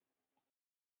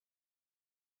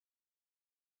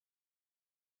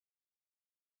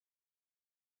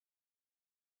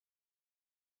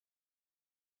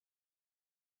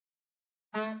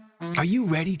Are you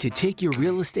ready to take your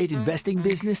real estate investing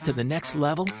business to the next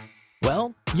level?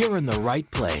 Well, you're in the right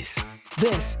place.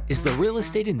 This is the Real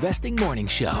Estate Investing Morning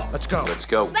Show. Let's go. Let's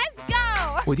go. Let's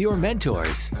go! With your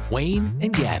mentors, Wayne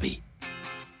and Gabby.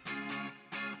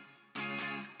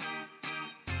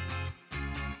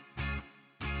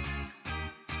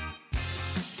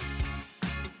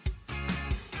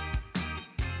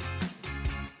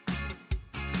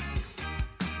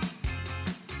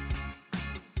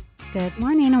 Good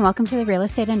morning and welcome to the Real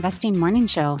Estate Investing Morning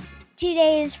Show.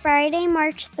 Today is Friday,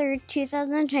 March 3rd,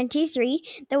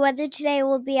 2023. The weather today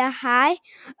will be a high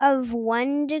of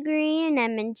 1 degree in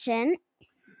Edmonton,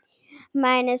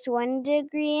 minus 1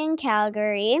 degree in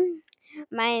Calgary,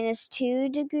 minus 2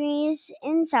 degrees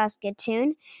in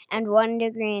Saskatoon, and 1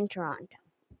 degree in Toronto.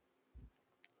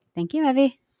 Thank you,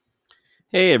 Evie.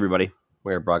 Hey, everybody.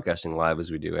 We're broadcasting live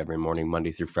as we do every morning,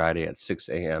 Monday through Friday at 6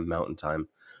 a.m. Mountain Time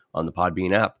on the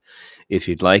Podbean app. If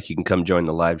you'd like, you can come join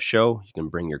the live show. You can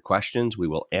bring your questions. We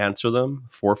will answer them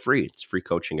for free. It's free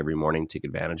coaching every morning. Take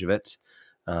advantage of it.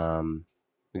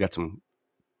 We got some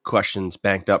questions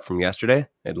banked up from yesterday.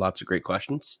 I had lots of great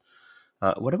questions.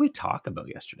 What did we talk about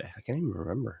yesterday? I can't even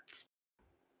remember.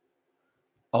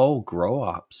 Oh, grow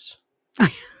ops.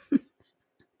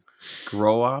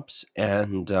 Grow ops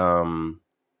and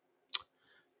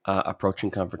approaching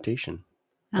confrontation.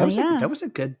 That was a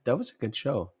good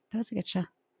show. That was a good show.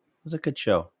 It was a good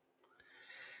show.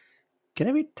 Can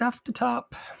it be tough to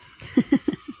top?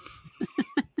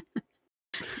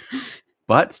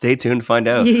 But stay tuned to find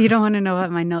out. You don't want to know what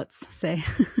my notes say.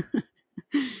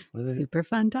 Super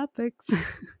fun topics.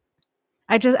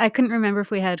 I couldn't remember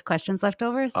if we had questions left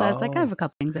over, so I was like, I have a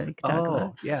couple things that we could talk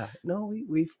about. Yeah. No,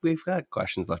 we've got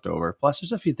questions left over. Plus,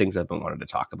 there's a few things I've been wanting to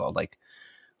talk about, like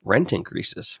rent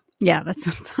increases. Yeah, that's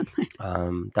what's on mine.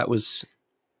 Is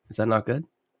that not good?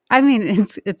 I mean,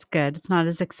 it's good. It's not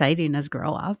as exciting as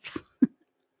grow ups.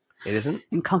 It isn't?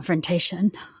 And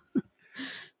confrontation.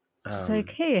 Just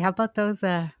like, hey, how about those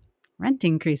rent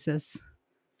increases?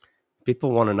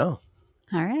 People want to know.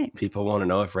 All right. People want to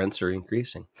know if rents are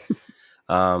increasing.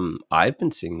 I've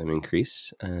been seeing them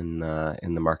increase in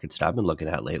the markets that I've been looking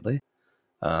at lately.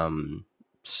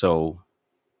 So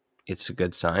it's a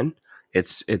good sign.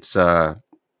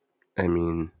 I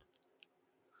mean,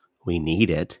 we need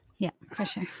it. Yeah, for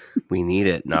sure. We need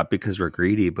it, not because we're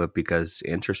greedy, but because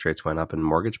interest rates went up and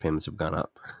mortgage payments have gone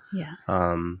up. Yeah.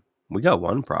 We got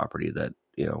one property that,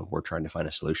 we're trying to find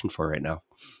a solution for right now.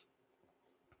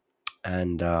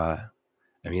 And, I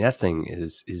mean, that thing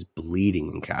is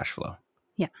bleeding in cash flow.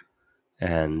 Yeah.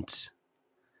 And,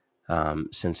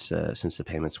 since the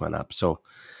payments went up. So,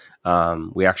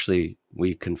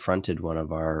 we confronted one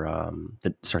of our,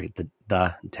 the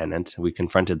tenant. We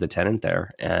confronted the tenant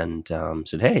there and,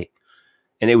 said, hey,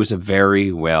 and it was a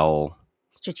very well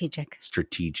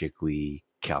strategically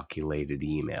calculated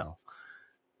email.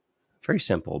 Very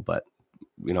simple, but,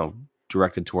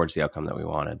 directed towards the outcome that we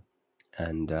wanted.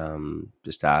 And,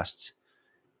 just asked,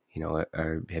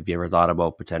 have you ever thought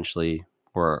about potentially,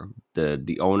 or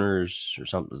the owners or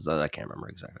something? I can't remember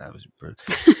exactly. That was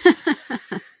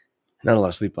not a lot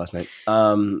of sleep last night.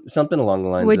 Something along the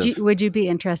lines Would you be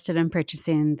interested in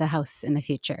purchasing the house in the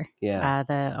future? Yeah.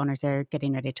 The owners are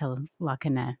getting ready to lock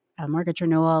in a mortgage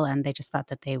renewal, and they just thought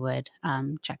that they would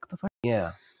check before.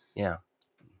 Yeah. Yeah.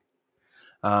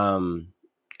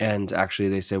 And actually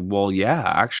they said, well, yeah,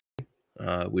 actually,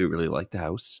 we really like the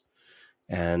house.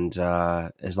 And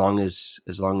as long as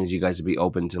you guys would be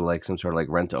open to like some sort of like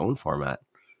rent to own format.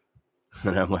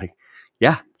 And I'm like,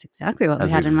 yeah, that's exactly what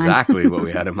we had in mind. Exactly what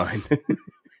we had in mind.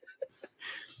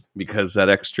 Because that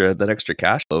extra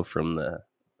cash flow from the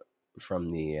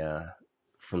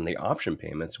option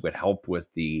payments would help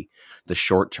with the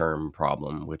short term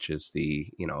problem, which is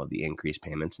the increased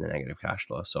payments and the negative cash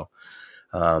flow. So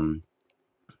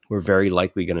we're very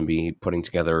likely going to be putting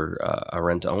together a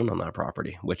rent to own on that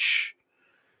property, which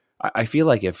I feel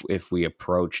like if we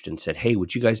approached and said, hey,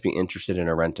 would you guys be interested in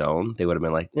a rent to own? They would have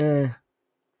been like, Yeah.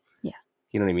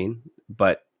 You know what I mean?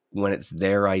 But when it's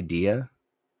their idea,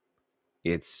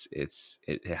 it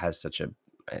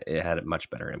had a much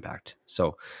better impact.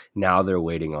 So now they're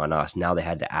waiting on us. Now they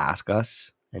had to ask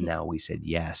us, and now we said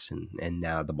yes, and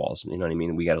now the ball's, you know what I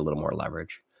mean? We got a little more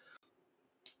leverage.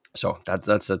 So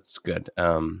that's good.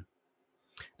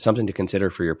 Something to consider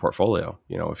for your portfolio.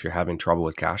 If you're having trouble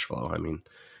with cash flow, I mean,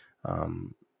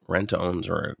 rent to owns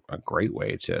are a great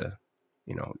way to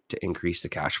increase the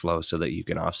cash flow so that you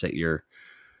can offset your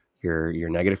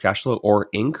negative cash flow or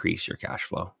increase your cash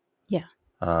flow. Yeah.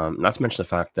 Not to mention the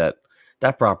fact that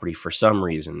property for some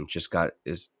reason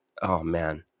it's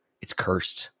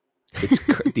cursed. It's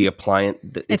the appliance.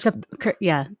 The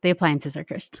appliances are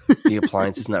cursed. The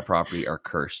appliances in that property are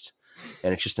cursed,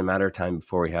 and it's just a matter of time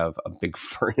before we have a big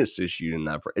furnace issue in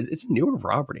that. It's a newer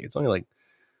property. It's only like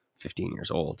 15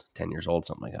 years old, 10 years old,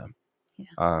 something like that.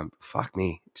 Yeah. Fuck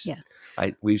me.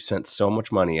 We've spent so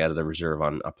much money out of the reserve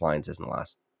on appliances in the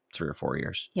last 3 or 4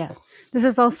 years. Yeah. This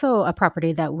is also a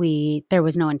property that there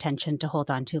was no intention to hold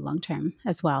on to long term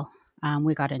as well.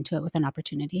 We got into it with an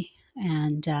opportunity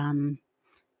and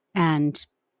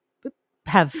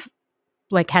have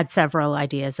had several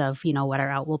ideas of, what our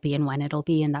out will be and when it'll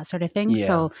be and that sort of thing. Yeah.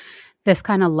 So this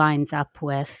kind of lines up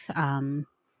with, an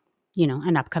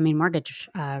upcoming mortgage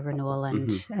renewal and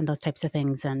those types of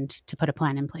things, and to put a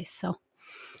plan in place. So,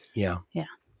 yeah.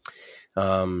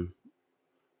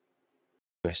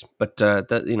 But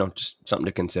that, just something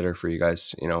to consider for you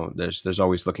guys. There's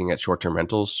always looking at short-term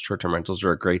rentals. Short-term rentals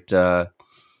are a great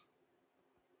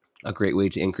way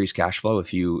to increase cash flow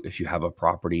if you have a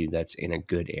property that's in a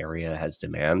good area, has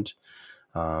demand,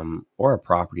 or a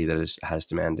property that has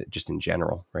demand just in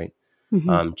general, right?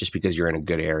 Just because you're in a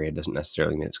good area doesn't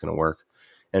necessarily mean it's going to work.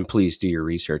 And please do your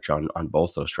research on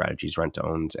both those strategies, rent to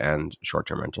owns and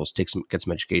short-term rentals. Get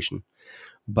some education.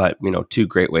 But, 2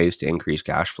 great ways to increase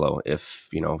cash flow if,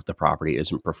 the property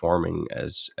isn't performing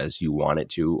as you want it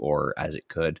to or as it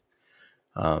could.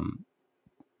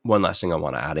 One last thing I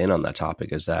want to add in on that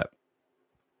topic is that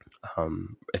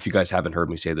if you guys haven't heard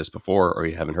me say this before, or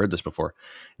you haven't heard this before,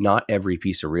 not every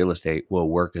piece of real estate will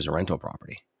work as a rental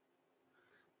property.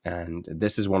 And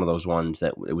this is one of those ones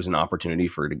that it was an opportunity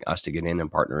for us to get in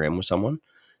and partner in with someone.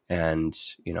 And,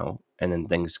 and then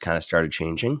things kind of started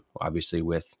changing, obviously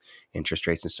with interest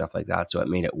rates and stuff like that. So it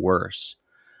made it worse.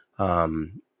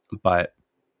 But,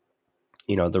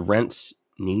 the rents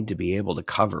need to be able to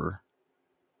cover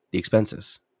the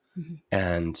expenses.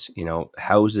 And,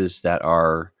 houses that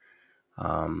are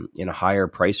in a higher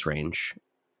price range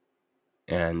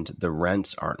and the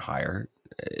rents aren't higher,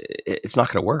 it's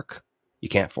not going to work. You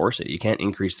can't force it. You can't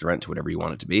increase the rent to whatever you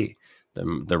want it to be.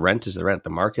 The rent is the rent. The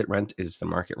market rent is the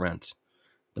market rent.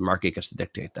 The market gets to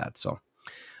dictate that. So,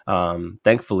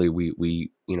 thankfully,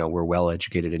 we're well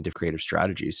educated into creative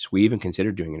strategies. We even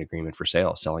considered doing an agreement for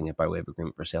sale, selling it by way of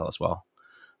agreement for sale as well,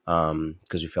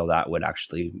 because we feel that would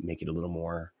actually make it a little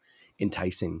more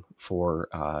enticing for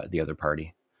the other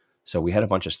party. So we had a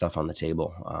bunch of stuff on the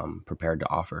table, prepared to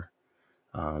offer.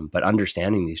 But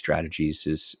understanding these strategies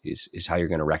is how you're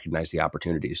going to recognize the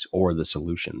opportunities or the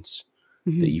solutions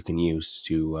that you can use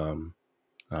to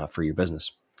for your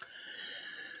business.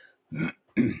 You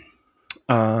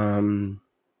kind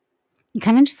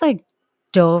of just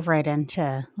dove right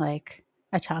into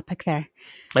a topic there.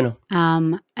 I know.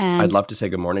 And I'd love to say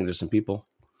good morning to some people.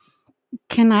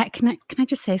 Can I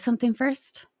just say something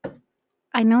first?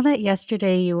 I know that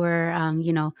yesterday you were,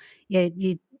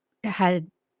 you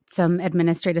had some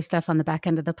administrative stuff on the back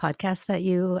end of the podcast that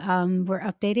you were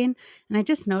updating. And I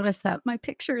just noticed that my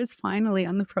picture is finally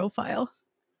on the profile.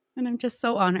 And I'm just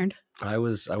so honored. I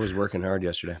was working hard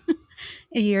yesterday.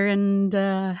 A year and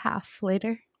a half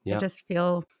later. Yeah. I just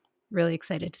feel really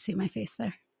excited to see my face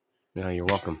there. Yeah, you're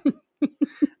welcome.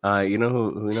 You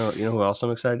know who else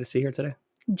I'm excited to see here today?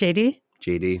 JD.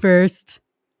 First.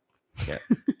 Yeah,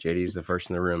 JD's the first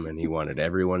in the room, and he wanted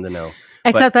everyone to know.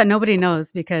 Except that nobody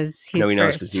knows because he's he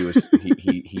knows first. because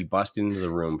he busted into the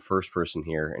room, first person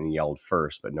here, and he yelled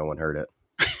first, but no one heard it.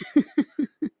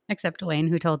 Except Wayne,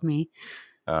 who told me.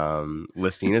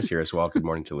 Listina's here as well. Good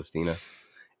morning to Listina.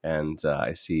 And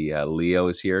I see Leo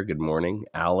is here. Good morning.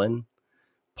 Alan,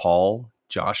 Paul,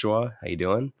 Joshua. How you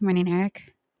doing? Good morning,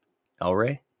 Eric. El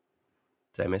Ray.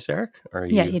 Did I miss Eric? Or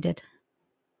yeah, you did.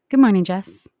 Good morning, Jeff.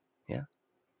 Yeah.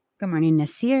 Good morning,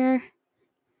 Nasir.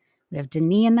 We have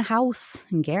Denis in the house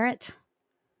and Garrett.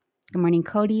 Good morning,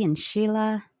 Cody and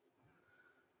Sheila.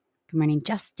 Good morning,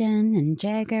 Justin and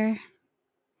Jagger.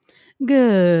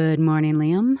 Good morning,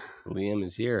 Liam. Liam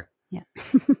is here. Yeah.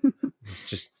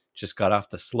 just got off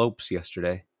the slopes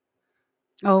yesterday.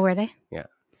 Oh, were they? Yeah.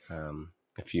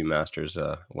 A few masters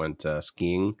went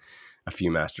skiing. A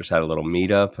few masters had a little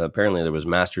meetup. Apparently there was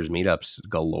masters meetups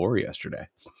galore yesterday.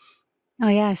 Oh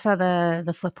yeah, I saw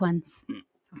the flip ones.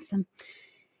 Awesome.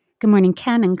 Good morning,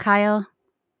 Ken and Kyle.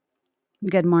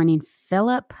 Good morning,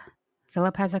 Philip.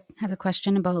 Philip has a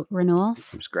question about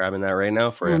renewals. I'm just grabbing that right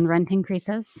now for you. And rent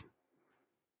increases.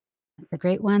 That's a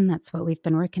great one. That's what we've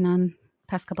been working on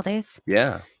past couple days.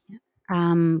 Yeah.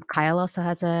 Kyle also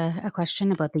has a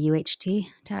question about the UHT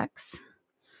tax.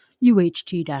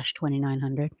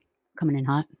 UHT-2900 coming in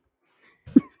hot.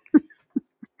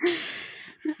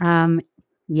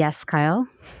 Yes, Kyle.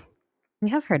 We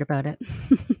have heard about it.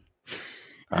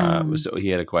 So he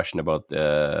had a question about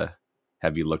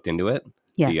Have you looked into it?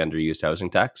 Yeah. The underused housing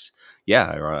tax?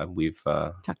 Yeah, we've...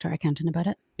 talked to our accountant about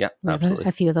it. Yeah, We have absolutely.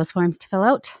 a few of those forms to fill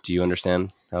out. Do you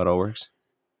understand how it all works?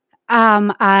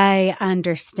 I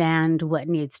understand what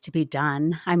needs to be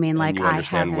done. I mean, And like, you I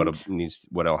understand haven't.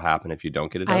 what'll happen if you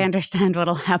don't get it done? I understand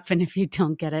what'll happen if you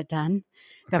don't get it done.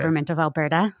 Okay. Government of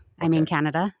Alberta. I mean, Okay.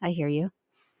 Canada. I hear you.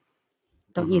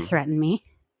 Don't you Mhm. threaten me.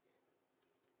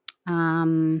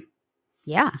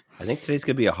 Yeah. I think today's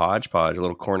going to be a hodgepodge, a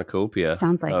little cornucopia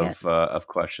Sounds like it. of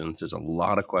questions. There's a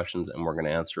lot of questions, and we're going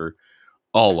to answer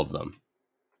all of them.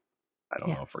 I don't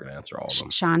know if we're going to answer all of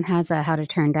them. Sean has a how to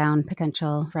turn down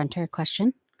potential renter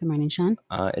question. Good morning, Sean.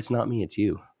 It's not me, it's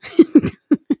you.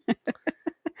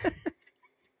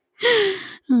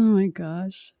 Oh my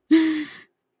gosh. Good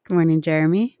morning,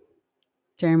 Jeremy.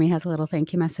 Jeremy has a little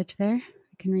thank you message there.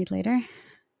 I can read later.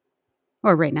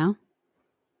 Or right now.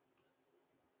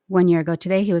 1 year ago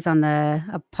today, he was on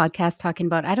a podcast talking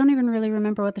about, I don't even really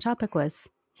remember what the topic was.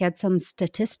 He had some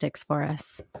statistics for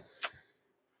us.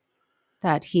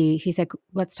 That he's like,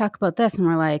 let's talk about this. And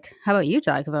we're like, how about you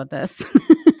talk about this?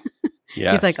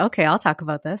 Yes. He's like, okay, I'll talk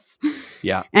about this.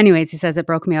 Yeah. Anyways, he says it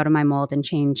broke me out of my mold and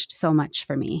changed so much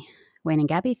for me. Wayne and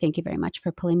Gabby, thank you very much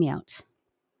for pulling me out.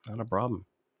 Not a problem.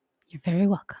 You're very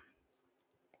welcome.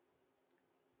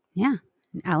 Yeah.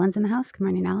 And Alan's in the house. Good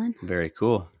morning, Alan. Very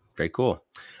cool. Very cool.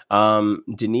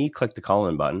 Denise clicked the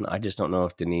call-in button. I just don't know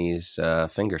if Denise's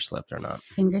finger slipped or not.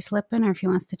 Finger slipping or if he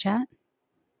wants to chat.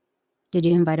 Did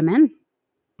you invite him in?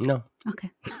 No.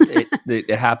 Okay.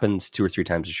 it happens 2 or 3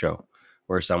 times a show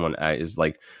where someone is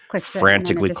like Clicks it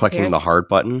frantically and then it clicking the disappears. heart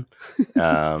button.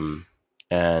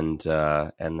 And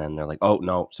then they're like, oh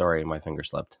no, sorry, my finger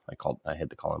slipped. I hit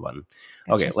the call-in button.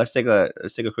 Gotcha. Okay, let's take a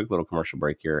quick little commercial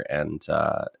break here and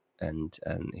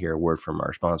hear a word from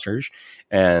our sponsors,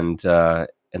 and then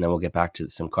we'll get back to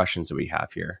some questions that we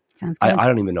have here. Sounds good. I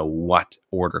don't even know what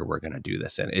order we're going to do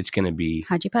this in. It's going to be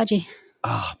Hodgy-podgy.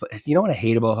 Oh, but you know what I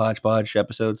hate about hodgepodge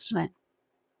episodes? What?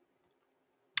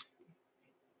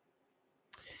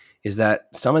 Is that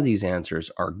some of these answers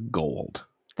are gold.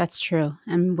 That's true.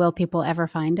 And will people ever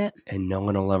find it? And no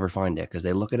one will ever find it because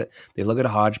they look at it. They look at a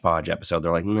hodgepodge episode.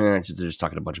 They're like, nah, they're just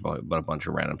talking about a bunch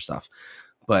of random stuff.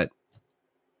 But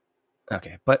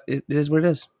okay, but it is what it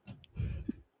is.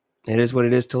 It is what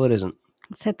it is till it isn't.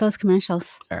 Let's hit those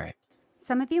commercials. All right.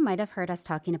 Some of you might have heard us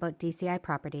talking about DCI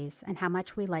Properties and how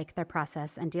much we like their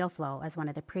process and deal flow as one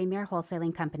of the premier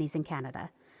wholesaling companies in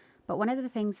Canada. But one of the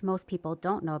things most people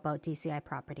don't know about DCI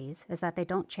Properties is that they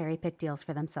don't cherry-pick deals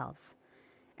for themselves.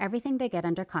 Everything they get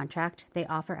under contract, they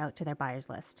offer out to their buyers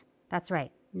list. That's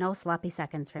right, no sloppy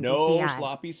seconds from DCI. No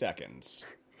sloppy seconds.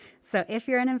 So if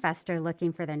you're an investor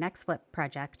looking for their next flip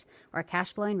project or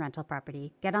cash flowing rental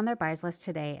property, get on their buyers list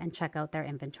today and check out their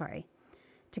inventory.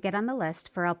 To get on the list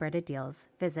for Alberta deals,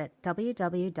 visit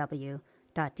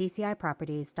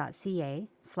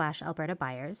www.dciproperties.ca/Alberta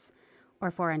buyers,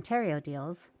 or for Ontario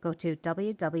deals, go to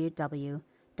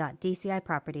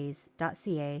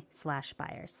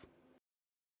www.dciproperties.ca/buyers.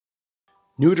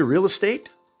 New to real estate?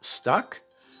 Stuck?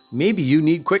 Maybe you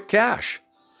need quick cash.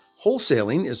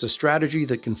 Wholesaling is a strategy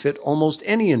that can fit almost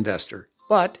any investor,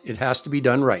 but it has to be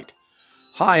done right.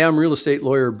 Hi, I'm real estate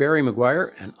lawyer Barry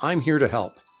McGuire, and I'm here to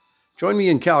help. Join me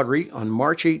in Calgary on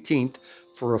March 18th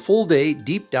for a full-day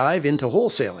deep dive into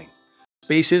wholesaling.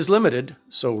 Space is limited,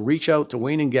 so reach out to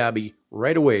Wayne and Gabby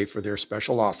right away for their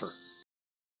special offer.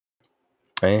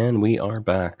 And we are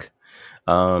back.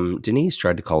 Denise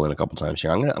tried to call in a couple times here.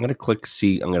 I'm gonna click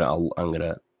see. I'm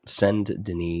gonna send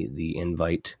Denise the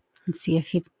invite. And see if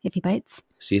he bites.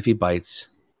 See if he bites.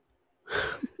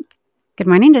 Good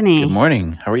morning, Denise. Good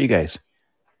morning. How are you guys?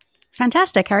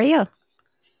 Fantastic. How are you?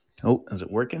 Oh, is it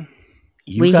working?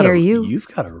 We hear you. You've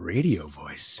got a radio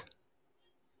voice.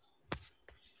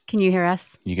 Can you hear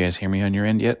us? You guys hear me on your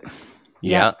end yet?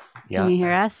 Yeah. Can you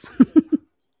hear us?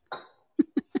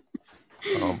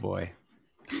 Oh boy.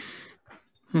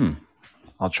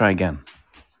 I'll try again.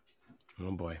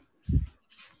 Oh boy.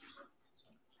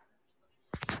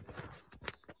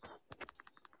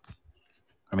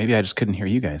 Or maybe I just couldn't hear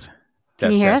you guys.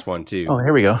 Can you hear Test us? 1 2. Oh,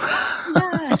 here we go.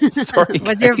 Sorry,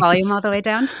 Was your guys. volume all the way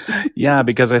down? Yeah,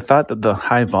 because I thought that the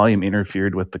high volume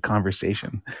interfered with the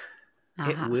conversation.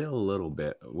 It will a little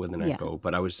bit with an Yeah. echo,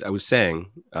 but I was saying,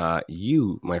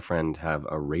 you, my friend, have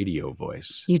a radio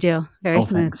voice. You do. Very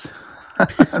smooth.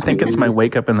 Thanks. I think it's my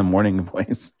wake up in the morning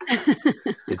voice.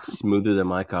 It's smoother than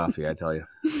my coffee, I tell you.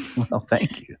 Well,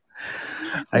 thank you.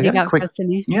 What do you got for us,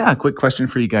 Denise? A quick question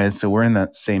for you guys. So we're in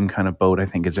that same kind of boat, I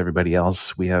think, as everybody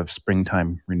else. We have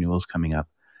springtime renewals coming up.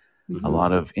 Mm-hmm. A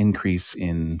lot of increase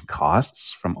in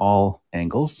costs from all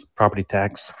angles, property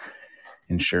tax,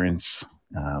 insurance,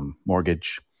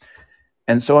 mortgage.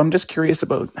 And so I'm just curious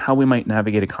about how we might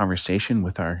navigate a conversation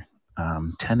with our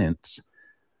tenants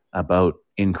about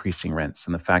increasing rents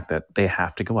and the fact that they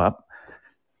have to go up,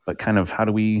 but kind of how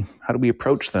do we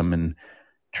approach them and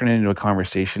turn it into a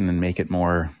conversation and make it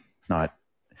more not,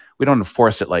 we don't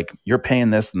force it like you're paying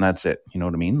this and that's it. You know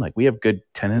what I mean? Like we have good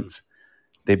tenants.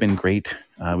 They've been great.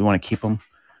 We want to keep them.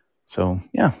 So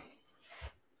yeah.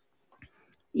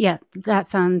 Yeah, that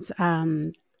sounds,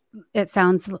 it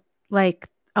sounds like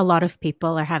a lot of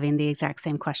people are having the exact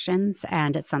same questions,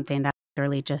 and it's something that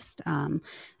literally just, I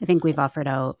think we've offered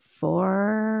out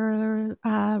 4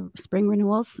 spring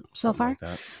renewals so far. Like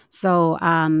that. So,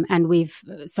 and we've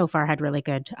so far had really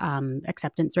good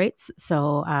acceptance rates.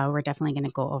 So we're definitely going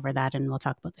to go over that, and we'll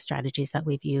talk about the strategies that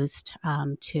we've used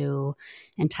to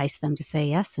entice them to say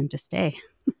yes and to stay.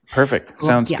 Perfect.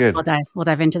 Sounds good. We'll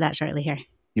dive into that shortly here.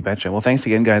 You betcha. Well, thanks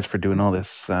again, guys, for doing all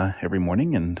this every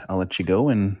morning, and I'll let you go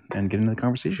and get into the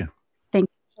conversation. Thanks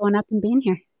for showing up and being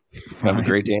here. Have a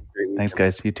great day. Thanks,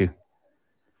 guys. You too.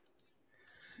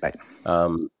 Bye.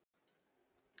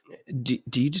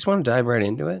 Do you just want to dive right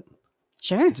into it?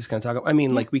 Sure. Just kind of talk. I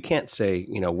mean, like we can't say,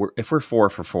 if we're 4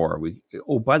 for 4,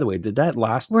 oh, by the way, did that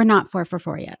last? We're not 4 for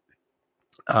 4 yet.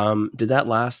 Did that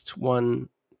last one?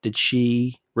 Did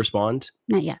she respond?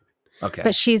 Not yet. Okay.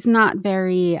 But she's not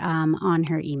very on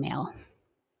her email.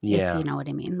 Yeah. If you know what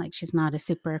I mean. Like she's not a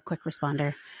super quick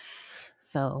responder.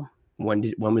 So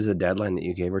when was the deadline that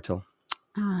you gave her till?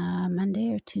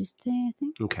 Monday or Tuesday, I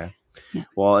think. Okay. Yeah.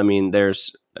 Well, I mean,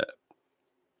 there's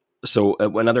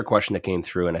another question that came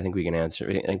through, and I think we can answer.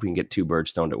 I think we can get 2 birds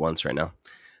stoned at once right now.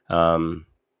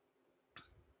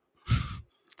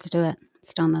 Let's do it.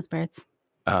 Stone those birds.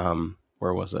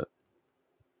 Where was it?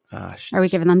 Are we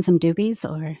giving them some doobies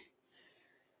or?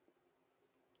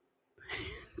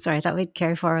 Sorry, I thought we'd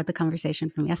carry forward the conversation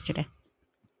from yesterday.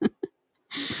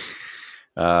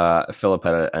 Philip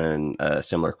had a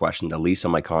similar question. The lease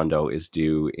on my condo is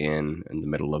due in the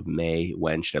middle of May.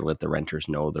 When should I let the renters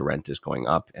know the rent is going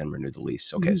up and renew the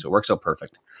lease? Okay, So it works out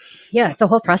perfect. Yeah, it's a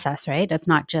whole process, right? It's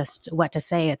not just what to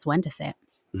say, it's when to say it.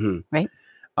 Mm-hmm. Right?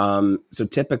 So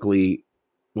typically,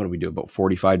 what do we do? About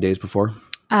 45 days before?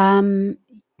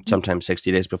 Sometimes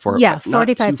 60 days before? Yeah,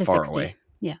 45 to 60. Away.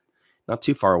 Yeah. Not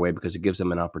too far away because it gives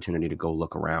them an opportunity to go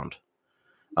look around.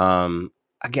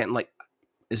 Again, like,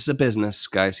 this is a business,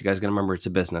 guys. You guys got to remember it's a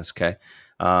business, okay?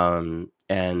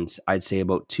 And I'd say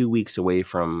about 2 weeks away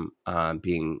from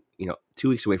being, 2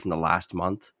 weeks away from the last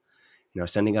month,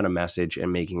 sending out a message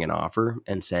and making an offer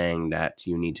and saying that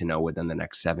you need to know within the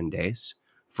next 7 days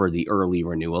for the early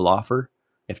renewal offer,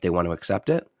 if they want to accept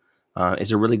it,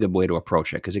 is a really good way to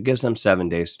approach it because it gives them 7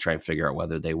 days to try and figure out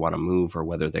whether they want to move or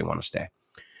whether they want to stay.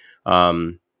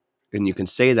 And you can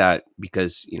say that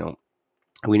because,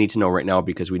 we need to know right now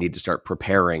because we need to start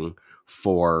preparing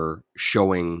for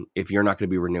showing. If you're not going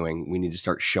to be renewing, we need to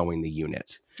start showing the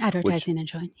unit. Advertising and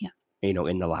showing, yeah.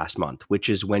 In the last month, which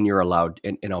is when you're allowed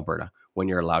in Alberta, when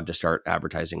you're allowed to start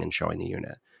advertising and showing the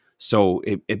unit. So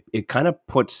it kind of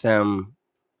puts them,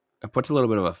 it puts a little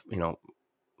bit of a,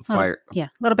 fire. A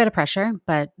little bit of pressure,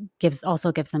 but gives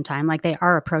them time. Like they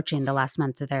are approaching the last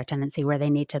month of their tenancy where they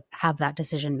need to have that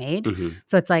decision made. Mm-hmm.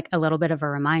 So it's like a little bit of a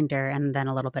reminder and then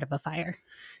a little bit of a fire.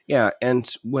 Yeah.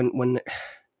 And when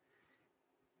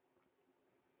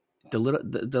the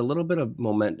little bit of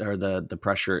moment or the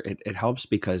pressure, it helps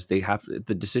because they have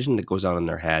the decision that goes on in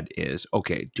their head is,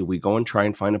 okay, do we go and try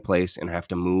and find a place and have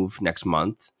to move next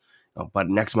month? But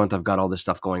next month I've got all this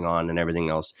stuff going on and everything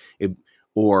else.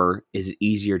 Or is it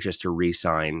easier just to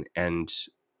re-sign? And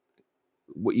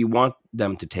what you want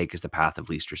them to take is the path of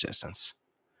least resistance,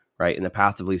 right? And the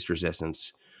path of least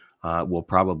resistance will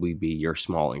probably be your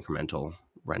small incremental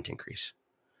rent increase.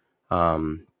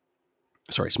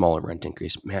 Smaller rent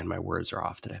increase. Man, my words are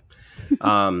off today.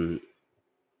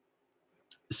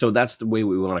 So that's the way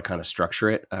we want to kind of structure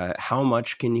it. How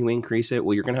much can you increase it?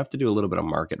 Well, you're going to have to do a little bit of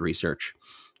market research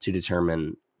to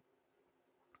determine,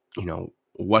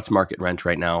 what's market rent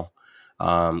right now.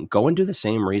 Go and do the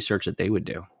same research that they would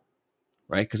do,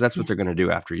 right? Because that's what they're going to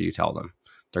do after you tell them.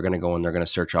 They're going to go and they're going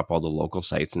to search up all the local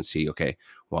sites and see, okay,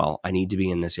 well, I need to be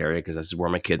in this area because this is where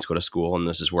my kids go to school and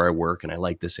this is where I work and I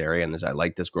like this area and I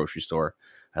like this grocery store.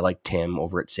 I like Tim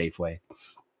over at Safeway,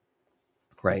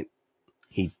 right?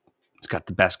 He's got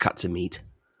the best cuts of meat.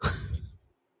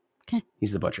 Okay.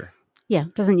 He's the butcher. Yeah,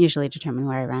 doesn't usually determine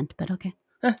where I rent, but okay.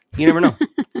 You never know.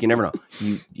 You never know.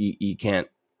 You can't,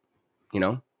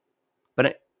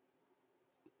 but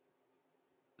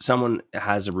someone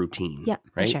has a routine,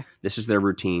 right? Sure. This is their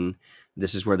routine.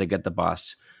 This is where they get the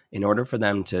bus. In order for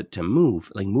them to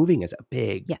move, like moving is a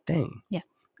big thing. Yeah.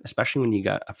 especially when you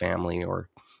got a family or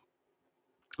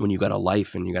when you got a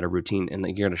life and you got a routine, and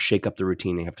you're going to shake up the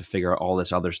routine. And you have to figure out all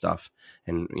this other stuff,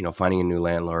 and finding a new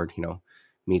landlord,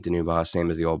 meet the new boss, same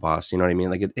as the old boss. You know what I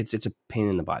mean? Like it's a pain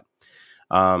in the butt.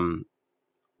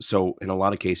 So in a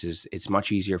lot of cases, it's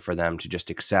much easier for them to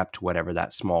just accept whatever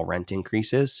that small rent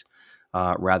increase is,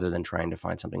 rather than trying to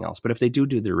find something else. But if they do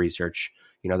their research,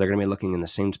 they're going to be looking in the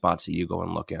same spots that you go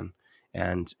and look in,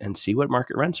 and see what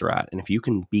market rents are at. And if you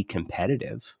can be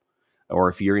competitive, or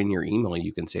if you're in your email,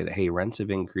 you can say that, hey, rents have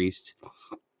increased,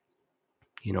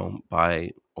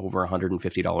 by over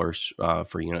 $150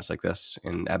 for units like this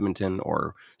in Edmonton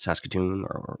or Saskatoon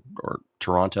or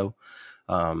Toronto.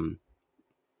 But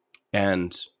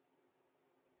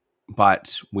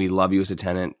we love you as a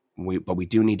tenant. But we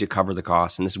do need to cover the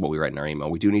costs. And this is what we write in our email.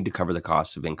 We do need to cover the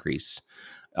costs of increase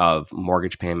of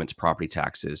mortgage payments, property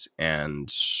taxes, and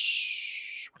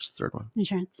what's the third one?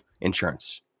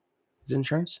 Insurance. Is it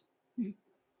insurance?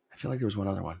 I feel like there was one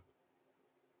other one.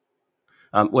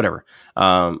 Whatever.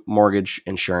 Mortgage,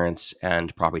 insurance,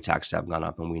 and property taxes have gone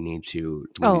up, and we need to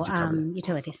cover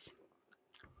utilities.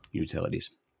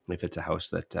 Utilities, if it's a house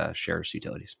that shares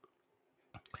utilities.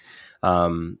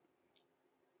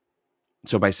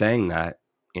 So by saying that,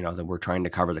 that we're trying to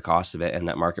cover the cost of it, and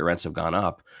that market rents have gone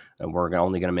up, and we're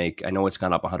only going to make, I know it's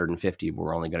gone up 150, but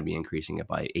we're only going to be increasing it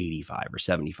by 85 or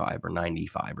 75 or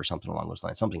 95 or something along those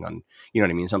lines, something on, you know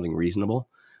what I mean? Something reasonable.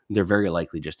 They're very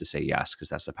likely just to say yes, because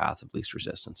that's the path of least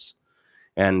resistance.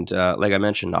 And like I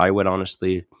mentioned, I would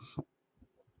honestly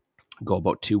go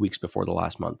about 2 weeks before the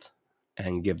last month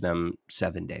and give them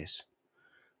 7 days,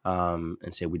 and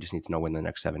say, we just need to know when the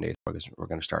next 7 days we're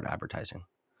going to start advertising.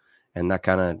 And that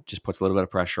kind of just puts a little bit of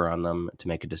pressure on them to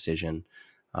make a decision.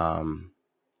 And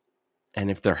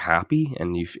if they're happy,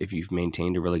 and if you've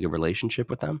maintained a really good relationship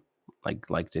with them,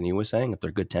 like Denise was saying, if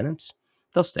they're good tenants,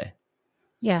 they'll stay.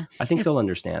 Yeah. I think they'll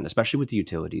understand, especially with the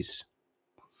utilities.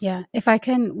 Yeah. If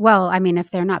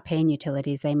they're not paying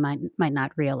utilities, they might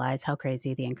not realize how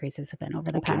crazy the increases have been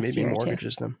over the past year or two.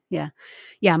 Mortgages them. Yeah.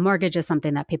 Yeah. Mortgage is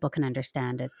something that people can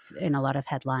understand. It's in a lot of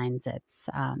headlines. It's,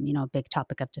 a big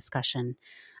topic of discussion.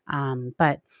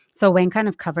 But so Wayne kind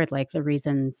of covered like the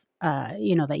reasons,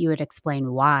 that you would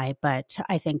explain why, but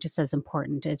I think just as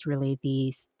important is really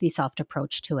the soft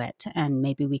approach to it. And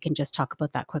maybe we can just talk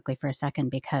about that quickly for a second,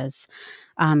 because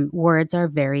words are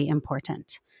very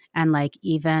important. And like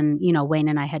even, Wayne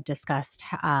and I had discussed,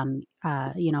 how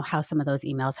some of those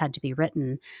emails had to be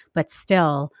written, but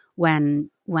still when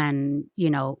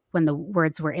the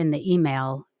words were in the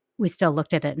email, we still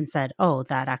looked at it and said, oh,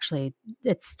 that actually,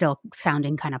 it's still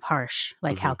sounding kind of harsh.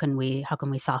 Like, how can we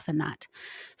soften that?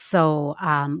 So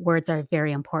words are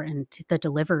very important. The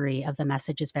delivery of the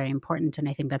message is very important. And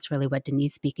I think that's really what Denise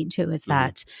is speaking to, is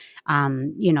that,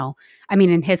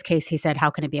 in his case, he said, how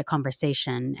can it be a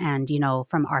conversation? And,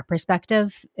 from our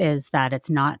perspective is that it's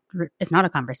not a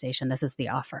conversation. This is the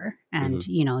offer. And,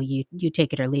 you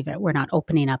take it or leave it. We're not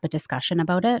opening up a discussion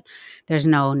about it. There's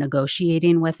no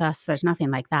negotiating with us. There's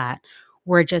nothing like that.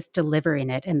 We're just delivering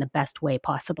it in the best way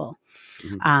possible,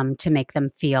 to make them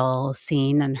feel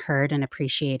seen and heard and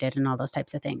appreciated and all those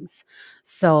types of things.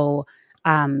 So,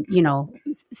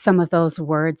 some of those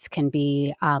words can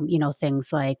be,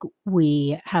 things like,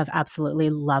 we have absolutely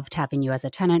loved having you as a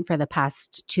tenant for the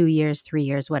past 2 years, 3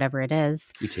 years, whatever it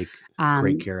is. You take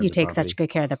great care of the property. You take such good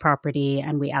care of the property,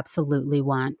 and we absolutely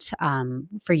want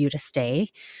for you to stay.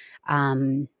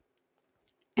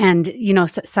 And,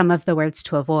 some of the words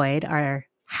to avoid are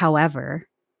however,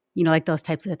 like those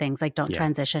types of things, like don't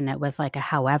transition it with like a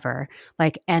however,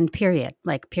 like end period,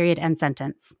 end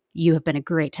sentence. You have been a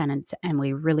great tenant and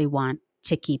we really want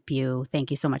to keep you. Thank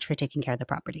you so much for taking care of the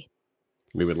property.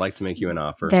 We would like to make you an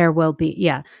offer. There will be,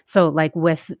 yeah. So like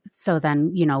with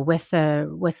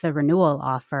the renewal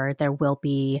offer, there will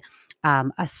be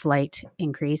a slight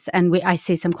increase. And I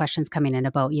see some questions coming in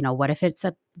about, what if it's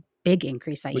a big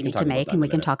increase that you need to make, and we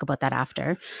can talk about that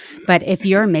after. But if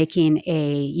you're making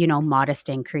a, modest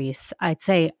increase, I'd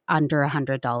say under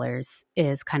 $100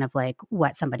 is kind of like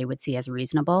what somebody would see as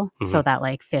reasonable. So that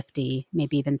like 50,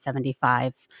 maybe even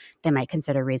 75, they might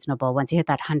consider reasonable. Once you hit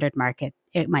that 100 mark, it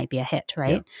might be a hit,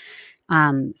 right?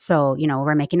 Yeah. So,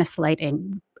 we're making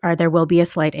there will be a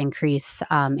slight increase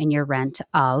in your rent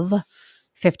of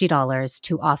 $50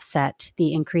 to offset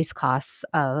the increased costs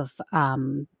of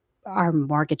our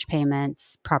mortgage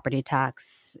payments, property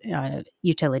tax,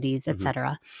 utilities,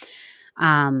 etc.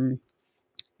 And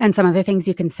some of the things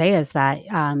you can say is that,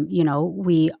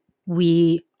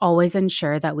 we always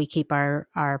ensure that we keep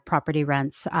our property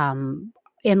rents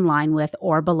in line with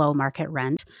or below market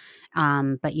rent.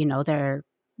 But,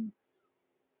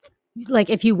 like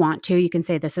if you want to, you can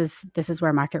say this is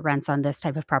where market rents on this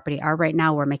type of property are right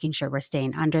now. We're making sure we're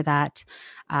staying under that.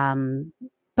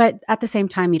 But at the same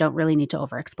time, you don't really need to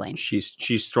over-explain.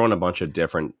 She's thrown a bunch of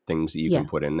different things that you can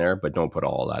put in there, but don't put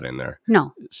all that in there.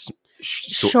 No.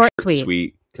 Short,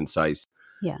 sweet, concise,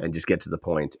 and just get to the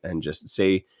point and just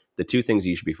say the two things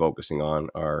you should be focusing on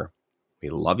are, we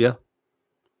love you,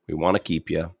 we want to keep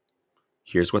you,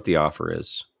 here's what the offer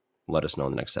is, let us know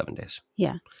in the next 7 days.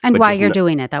 Yeah. And why you're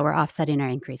doing it, that we're offsetting our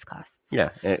increased costs. Yeah.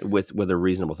 With a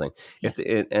reasonable thing.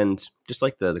 And just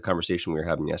like the conversation we were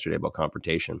having yesterday about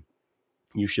confrontation,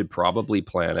 you should definitely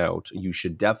plan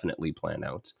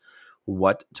out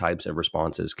what types of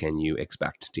responses can you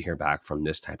expect to hear back from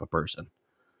this type of person.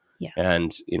 Yeah.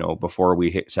 And, before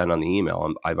we send on the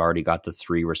email, I've already got the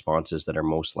 3 responses that are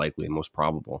most likely and most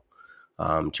probable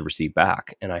to receive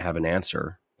back. And I have an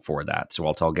answer for that. So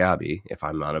I'll tell Gabby, if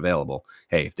I'm not available,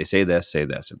 hey, if they say this, say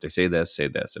this. If they say this, say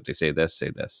this. If they say this, say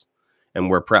this.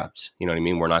 And we're prepped. You know what I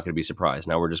mean? We're not going to be surprised.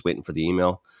 Now we're just waiting for the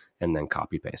email and then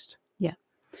copy paste. Yeah.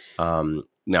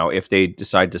 Now, if they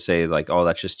decide to say like, oh,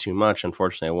 that's just too much,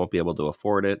 unfortunately, I won't be able to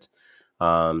afford it.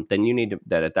 Then you need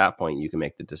that at that point, you can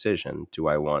make the decision. Do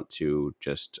I want to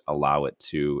just allow it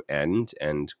to end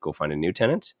and go find a new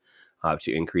tenant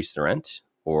to increase the rent?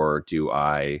 Or do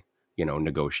I,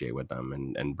 negotiate with them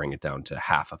and bring it down to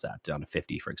half of that, down to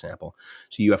 50, for example?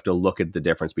 So you have to look at the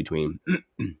difference between,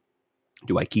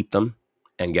 do I keep them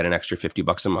and get an extra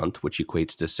 $50 a month, which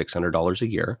equates to $600 a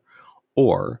year?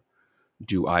 Or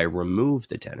do I remove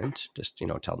the tenant? Just,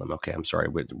 tell them, okay, I'm sorry,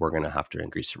 we're going to have to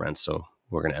increase the rent, so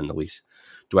we're going to end the lease.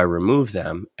 Do I remove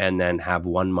them and then have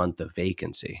 1 month of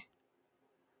vacancy?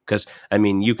 Because,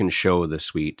 you can show the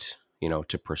suite,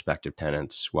 to prospective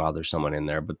tenants while there's someone in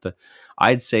there. But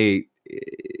I'd say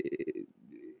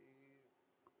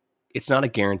it's not a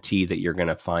guarantee that you're going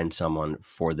to find someone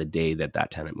for the day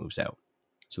that tenant moves out.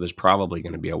 So there's probably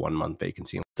going to be a 1 month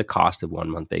vacancy. What's the cost of 1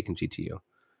 month vacancy to you?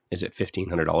 Is it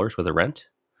 $1,500 with a rent?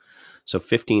 So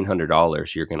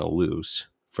 $1,500 you're going to lose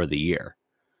for the year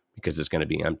because it's going to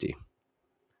be empty.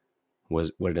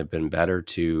 Would it have been better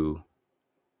to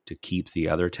keep the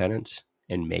other tenants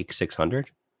and make $600?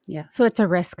 Yeah. So it's a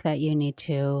risk that you need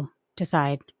to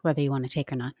decide whether you want to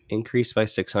take or not. Increase by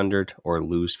 $600 or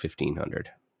lose $1,500. You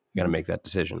got to make that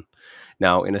decision.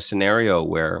 Now, in a scenario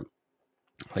where,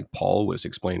 like Paul was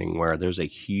explaining, where there's a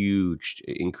huge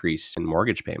increase in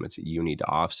mortgage payments that you need to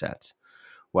offset.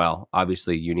 Well,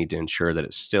 obviously you need to ensure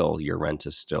that your rent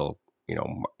is still,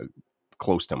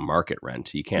 close to market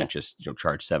rent. You can't just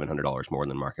charge $700 more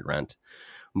than market rent.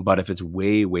 But if it's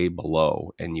way, way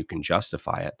below and you can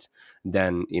justify it,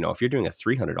 then, if you're doing a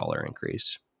 $300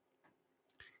 increase,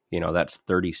 that's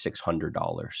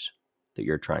 $3,600 that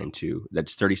you're trying to,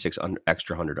 that's $3,600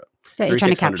 extra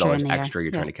extra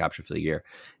you're trying to capture for the year.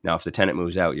 Now, if the tenant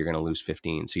moves out, you're going to lose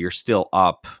 15. So you're still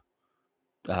up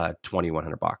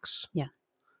 $2,100. Yeah.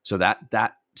 So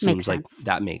that seems like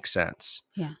that makes sense.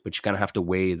 Yeah. But you kind of have to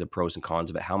weigh the pros and cons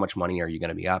of it. How much money are you going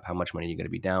to be up? How much money are you going to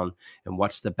be down? And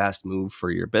what's the best move for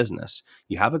your business?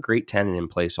 You have a great tenant in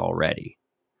place already.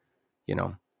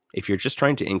 If you're just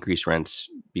trying to increase rents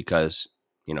because,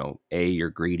 A, you're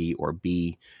greedy, or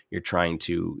B, you're trying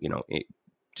to,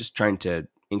 just trying to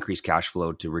increase cash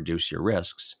flow to reduce your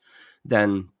risks,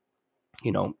 then,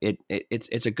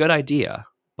 it's a good idea,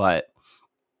 but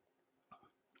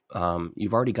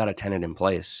you've already got a tenant in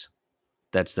place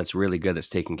that's really good, that's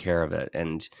taking care of it,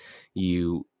 and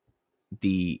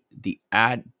the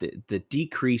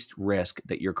decreased risk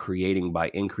that you're creating by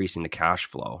increasing the cash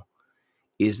flow,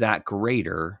 is that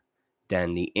greater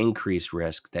than the increased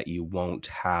risk that you won't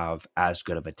have as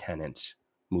good of a tenant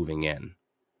moving in?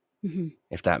 Mm-hmm.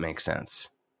 If that makes sense,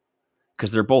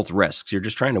 because they're both risks. You're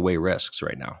just trying to weigh risks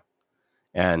right now.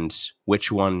 And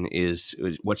which one is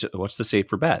what's the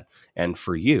safer bet? And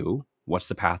for you, what's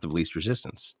the path of least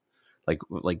resistance? Like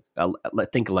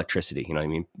think electricity. You know what I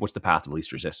mean? What's the path of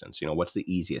least resistance? What's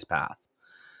the easiest path?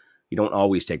 You don't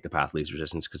always take the path of least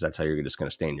resistance because that's how you're just going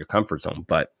to stay in your comfort zone.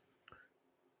 But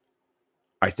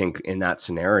I think in that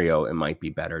scenario, it might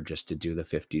be better just to do the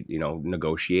 50.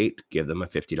 Negotiate, give them a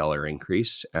 $50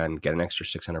 increase, and get an extra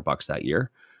 $600 that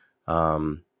year,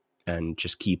 and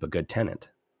just keep a good tenant.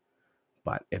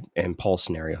 But in Paul's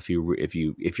scenario, if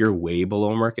you're way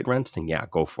below market rents, then yeah,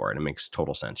 go for it. It makes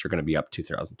total sense. You're going to be up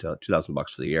 $2,000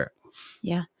 for the year.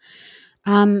 Yeah.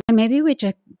 And maybe we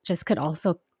just could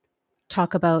also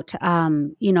talk about,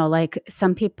 like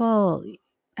some people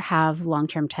have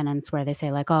long-term tenants where they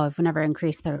say like, oh, I've never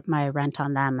increased my rent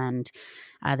on them. And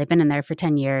They've been in there for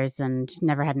 10 years and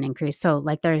never had an increase. So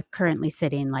like they're currently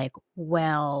sitting like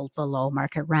well below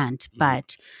market rent,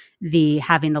 but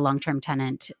having the long-term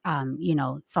tenant,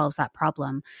 solves that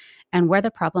problem. And where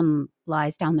the problem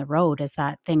lies down the road is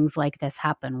that things like this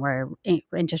happen where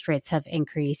interest rates have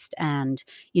increased and,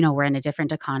 we're in a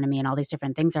different economy and all these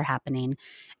different things are happening.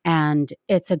 And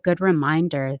it's a good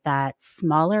reminder that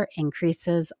smaller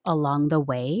increases along the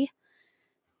way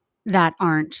that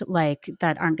aren't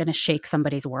going to shake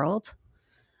somebody's world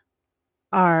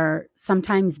are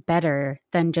sometimes better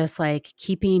than just like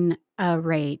keeping a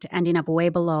rate ending up way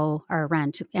below our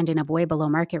rent, ending up way below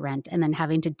market rent, and then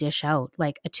having to dish out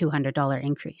like a $200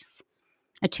 increase.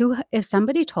 If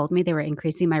somebody told me they were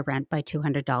increasing my rent by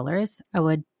 $200, I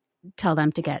would tell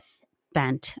them to get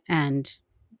bent and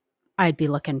I'd be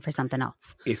looking for something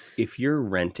else. If you're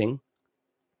renting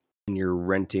and you're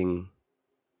renting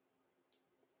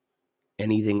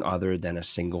anything other than a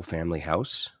single family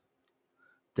house,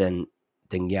 then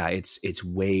yeah, it's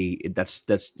way,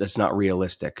 that's not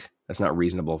realistic. That's not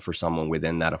reasonable for someone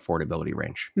within that affordability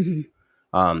range.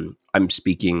 I'm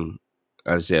speaking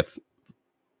as if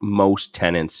most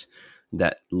tenants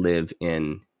that live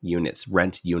in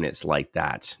rent units like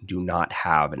that, do not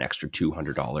have an extra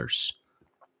 $200.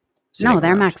 No,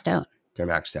 they're maxed out. They're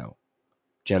maxed out,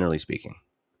 generally speaking.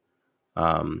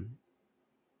 So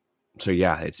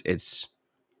yeah, it's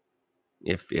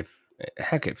if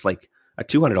like a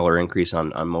 $200 increase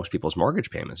on most people's mortgage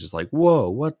payments is like, whoa,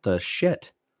 what the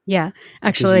shit? Yeah,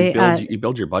 actually, you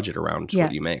build your budget around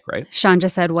what you make, right? Sean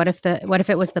just said, "What if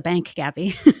it was the bank,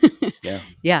 Gabby?"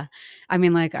 Yeah. I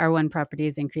mean, like our one property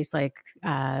has increased like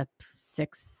 $600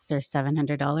 or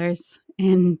 $700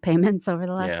 in payments over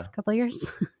the last couple of years.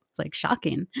 It's like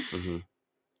shocking.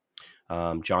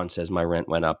 John says my rent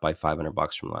went up by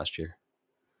 $500 from last year.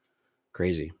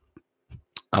 Crazy.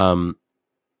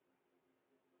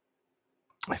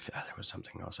 There was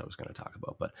something else I was going to talk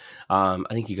about, but I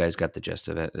think you guys got the gist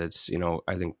of it. It's,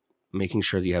 I think making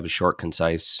sure that you have a short,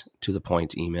 concise, to the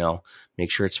point email, make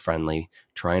sure it's friendly,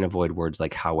 try and avoid words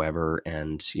like however,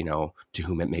 and, to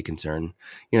whom it may concern,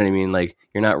 you know what I mean? Like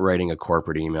you're not writing a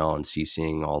corporate email and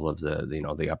CCing all of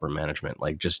the upper management,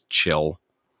 like just chill,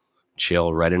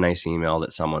 write a nice email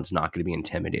that someone's not going to be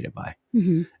intimidated by.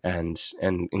 And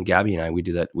Gabby and I, we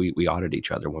do that. We audit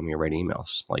each other when we write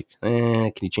emails. Like,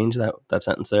 can you change that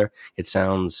sentence there? It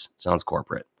sounds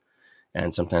corporate.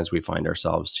 And sometimes we find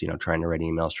ourselves, trying to write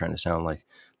emails, trying to sound like,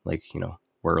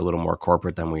 we're a little more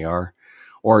corporate than we are,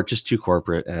 or just too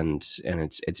corporate. And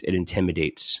it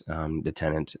intimidates the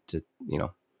tenant to,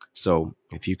 so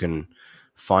if you can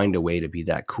find a way to be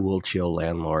that cool, chill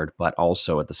landlord, but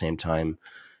also at the same time,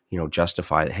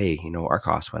 justify that, hey, our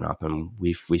costs went up and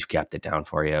we've kept it down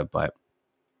for you, but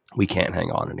we can't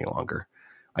hang on any longer.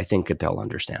 I think that they'll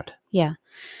understand. Yeah.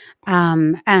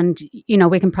 And,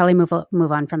 we can probably move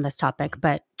on from this topic,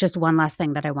 but just one last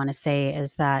thing that I want to say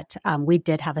is that we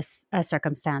did have a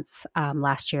circumstance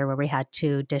last year where we had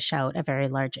to dish out a very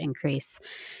large increase.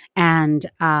 And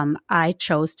I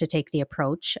chose to take the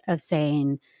approach of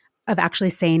actually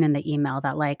saying in the email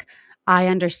that like, I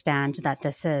understand that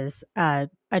this is a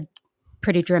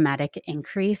pretty dramatic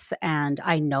increase, and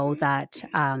I know that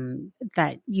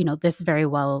this very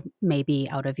well may be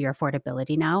out of your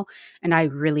affordability now, and I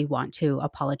really want to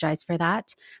apologize for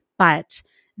that. But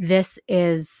this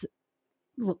is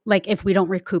like, if we don't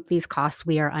recoup these costs,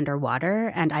 we are underwater,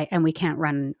 and we can't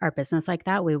run our business like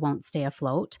that. We won't stay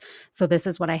afloat. So this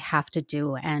is what I have to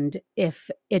do. And if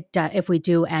we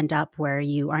do end up where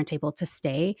you aren't able to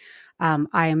stay,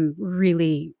 I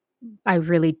really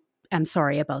am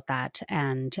sorry about that.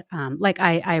 And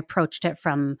I approached it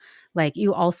from like,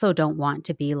 you also don't want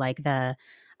to be like the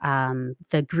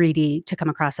greedy, to come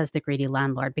across as the greedy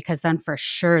landlord, because then for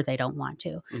sure they don't want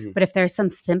to. But if there's some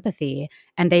sympathy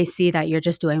and they see that you're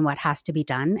just doing what has to be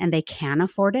done and they can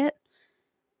afford it,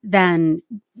 then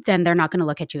they're not going to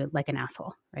look at you like an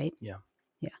asshole, right? Yeah.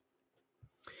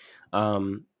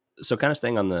 So kind of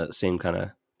staying on the same kind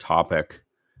of topic,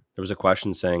 there was a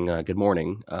question saying, good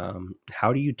morning.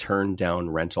 How do you turn down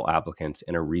rental applicants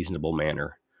in a reasonable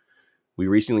manner? We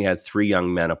recently had 3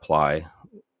 young men apply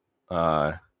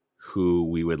who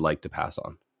we would like to pass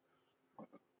on.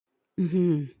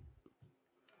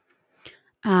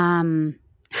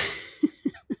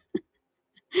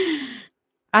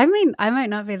 I mean, I might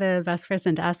not be the best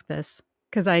person to ask this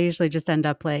because I usually just end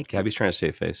up like... Gabby's trying to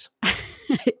save face.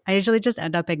 I usually just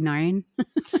end up ignoring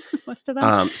most of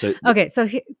them. So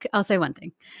I'll say one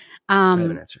thing. I have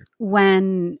an answer.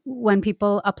 When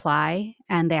people apply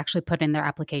and they actually put in their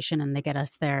application and they get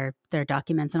us their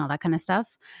documents and all that kind of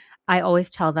stuff, I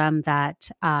always tell them that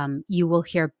you will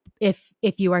hear, if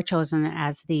you are chosen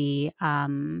as the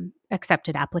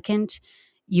accepted applicant,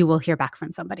 you will hear back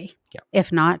from somebody. Yeah.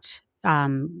 If not,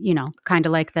 kind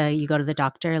of like you go to the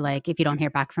doctor, like if you don't hear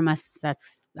back from us,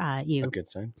 that's you. A good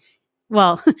sign.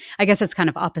 Well, I guess it's kind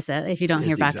of opposite if you don't It is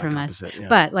hear the back exact from us. opposite, yeah.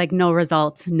 But like no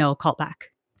results, no callback.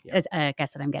 Yeah. Is I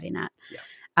guess what I'm getting at.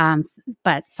 Yeah.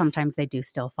 But sometimes they do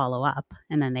still follow up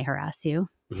and then they harass you.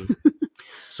 Mhm.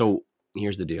 So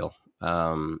here's the deal.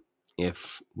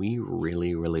 If we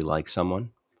really, really like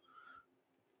someone,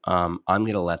 I'm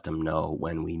going to let them know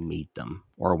when we meet them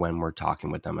or when we're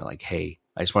talking with them. Like, hey,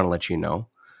 I just want to let you know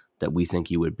that we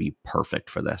think you would be perfect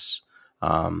for this.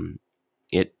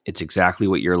 It's exactly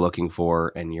what you're looking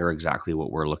for, and you're exactly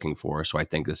what we're looking for. So I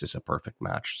think this is a perfect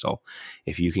match. So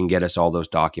if you can get us all those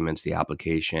documents, the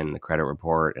application, the credit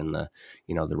report, and the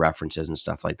references and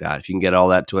stuff like that, if you can get all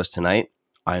that to us tonight,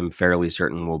 I'm fairly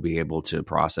certain we'll be able to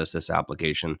process this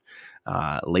application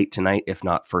late tonight, if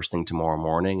not first thing tomorrow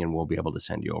morning, and we'll be able to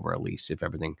send you over a lease. If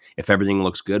everything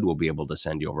looks good, we'll be able to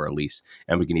send you over a lease,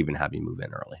 and we can even have you move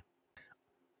in early.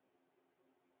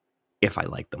 If I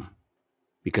like them.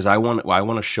 Because I want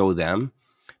to show them,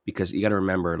 because you got to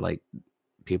remember, like,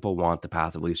 people want the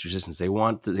path of least resistance. They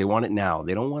want it now.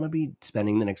 They don't want to be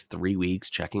spending the next 3 weeks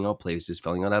checking out places,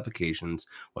 filling out applications.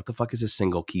 What the fuck is a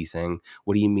single key thing?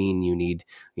 What do you mean you need,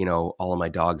 all of my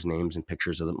dogs' names and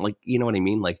pictures of them? Like, you know what I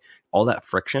mean? Like, all that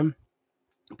friction.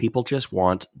 People just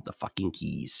want the fucking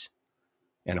keys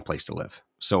and a place to live.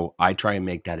 So I try and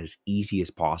make that as easy as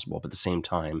possible, but at the same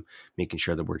time, making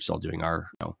sure that we're still doing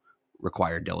our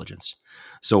required diligence.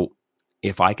 So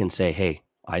if I can say, hey,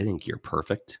 I think you're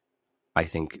perfect. I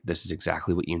think this is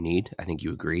exactly what you need. I think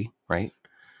you agree, right?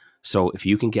 So if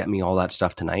you can get me all that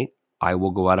stuff tonight, I will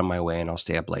go out of my way and I'll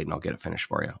stay up late and I'll get it finished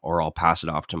for you. Or I'll pass it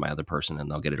off to my other person and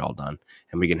they'll get it all done.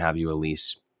 And we can have you a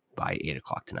lease by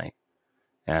 8:00 tonight.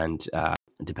 And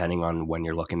depending on when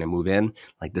you're looking to move in,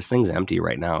 like, this thing's empty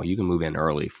right now. You can move in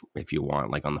early if you want,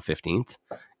 like on the 15th,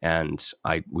 and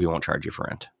we won't charge you for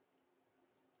rent.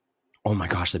 Oh my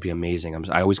gosh, that'd be amazing.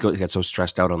 I always get so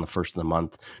stressed out on the first of the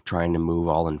month trying to move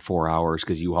all in 4 hours,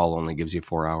 because U-Haul only gives you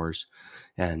 4 hours.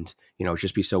 And, it'd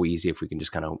just be so easy if we can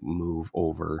just kind of move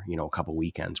over, a couple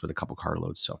weekends with a couple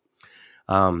carloads. So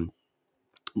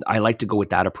I like to go with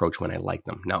that approach when I like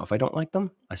them. Now, if I don't like them,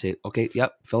 I say, okay,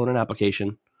 yep, fill in an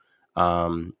application.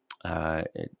 And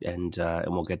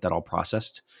we'll get that all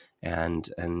processed. And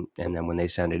then when they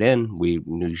send it in, we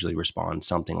usually respond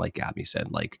something like Gabby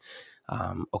said, like,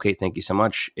 okay, thank you so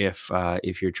much. If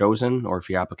you're chosen or if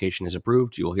your application is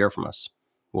approved, you will hear from us.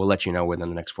 We'll let you know within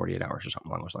the next 48 hours or something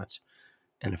along those lines.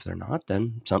 And if they're not,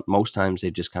 then most times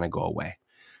they just kind of go away.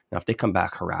 Now, if they come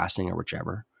back harassing or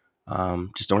whichever,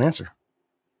 just don't answer.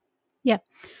 Yeah.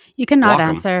 You cannot block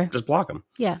answer. them. Just block them.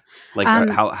 Yeah. Like,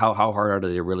 how hard are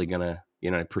they really going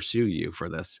to, pursue you for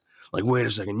this? Like, wait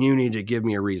a second, you need to give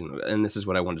me a reason. And this is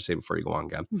what I wanted to say before you go on,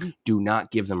 Gab. Mm-hmm. Do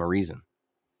not give them a reason.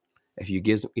 If you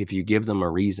give them a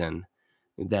reason,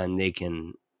 then they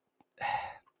can,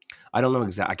 I don't know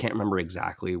exactly, I can't remember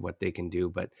exactly what they can do,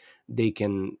 but they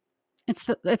can.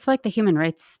 It's like the human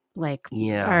rights, like,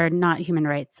 yeah, or not human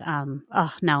rights.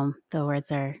 Oh no, the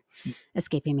words are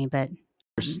escaping me, but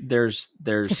there's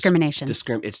discrimination.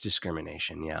 It's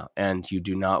discrimination. Yeah. And you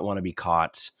do not want to be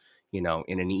caught, in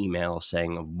an email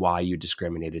saying why you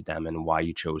discriminated them and why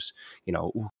you chose,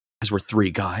 because we're 3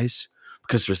 guys.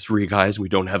 Because there's 3 guys and we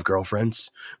don't have girlfriends,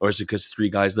 or is it because 3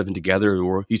 guys living together,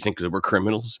 or you think that we're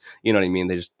criminals? You know what I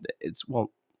mean?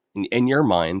 In your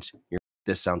mind,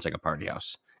 this sounds like a party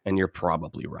house, and you're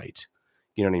probably right.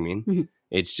 You know what I mean? Mm-hmm.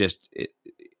 It's just,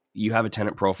 you have a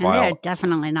tenant profile. And they're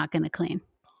definitely not going to clean.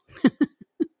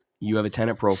 You have a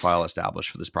tenant profile established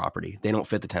for this property. They don't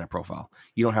fit the tenant profile.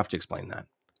 You don't have to explain that,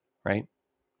 right?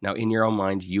 Now, in your own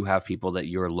mind, you have people that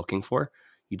you're looking for.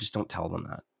 You just don't tell them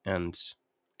that.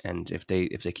 And if they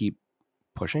keep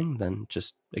pushing, then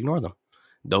just ignore them.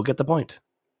 They'll get the point.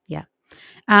 Yeah.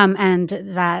 And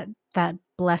that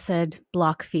blessed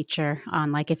block feature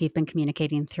on, like, if you've been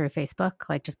communicating through Facebook,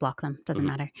 like, just block them. Doesn't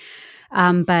matter.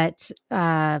 But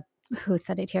who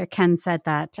said it here? Ken said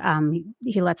that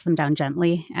he lets them down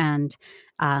gently, and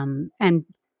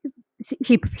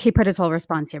he put his whole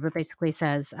response here, but basically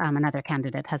says another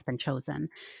candidate has been chosen.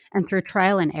 And through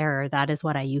trial and error, that is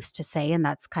what I used to say. And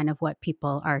that's kind of what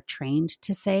people are trained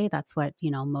to say. That's what,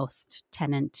 most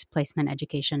tenant placement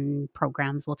education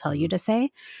programs will tell you to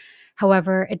say.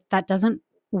 However, that doesn't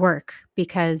work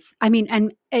because I mean,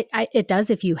 and it does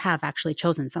if you have actually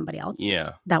chosen somebody else.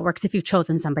 Yeah. That works if you've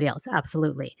chosen somebody else,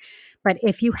 absolutely. But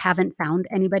if you haven't found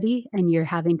anybody and you're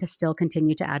having to still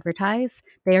continue to advertise,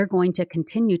 they are going to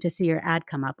continue to see your ad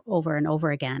come up over and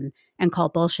over again and call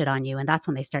bullshit on you. And that's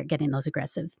when they start getting those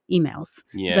aggressive emails.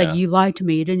 Yeah. It's like, you lied to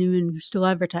me, you didn't even still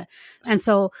advertise. And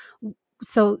so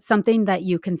something that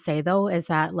you can say though is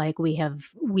that like we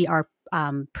are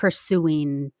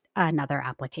pursuing another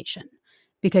application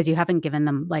because you haven't given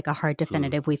them like a hard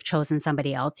definitive. We've chosen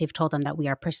somebody else. You've told them that we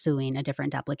are pursuing a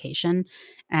different application.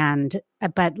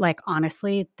 But like,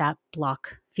 honestly, that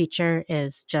block feature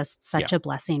is just such a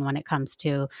blessing when it comes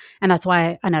to, and that's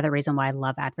why another reason why I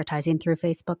love advertising through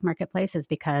Facebook Marketplace is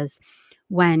because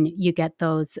when you get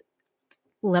those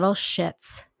little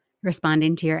shits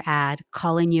responding to your ad,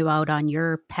 calling you out on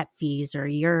your pet fees or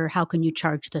your how can you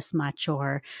charge this much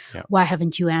or why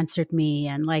haven't you answered me,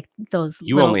 and like those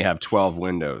only have 12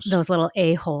 windows, those little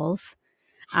a-holes,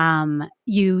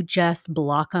 you just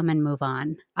block them and move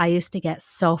on. I used to get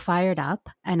so fired up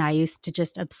and I used to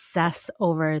just obsess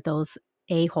over those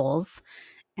a-holes,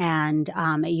 and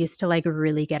it used to like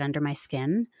really get under my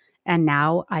skin, and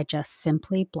now I just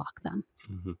simply block them.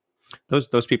 Mm-hmm.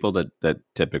 Those people that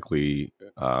typically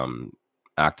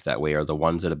act that way are the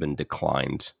ones that have been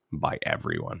declined by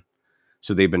everyone.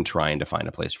 So they've been trying to find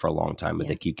a place for a long time, but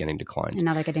they keep getting declined. And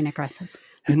now they're getting aggressive.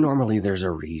 And normally there's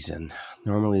a reason.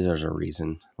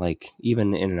 Like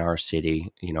even in our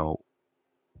city,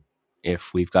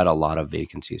 if we've got a lot of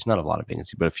vacancies, not a lot of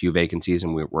vacancies, but a few vacancies,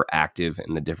 and we're active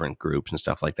in the different groups and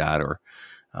stuff like that, or,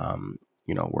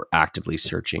 we're actively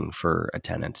searching for a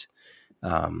tenant.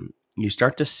 You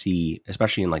start to see,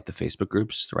 especially in like the Facebook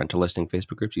groups, the rental listing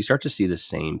Facebook groups, you start to see the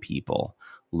same people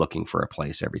looking for a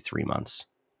place every 3 months.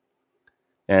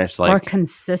 And it's like, or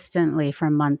consistently for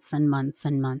months and months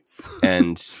and months.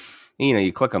 And,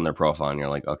 you click on their profile and you're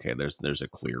like, okay, there's a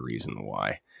clear reason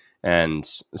why. And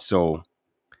so,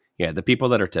 the people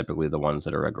that are typically the ones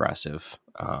that are aggressive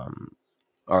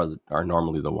are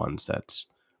normally the ones that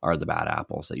are the bad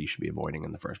apples that you should be avoiding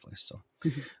in the first place. So,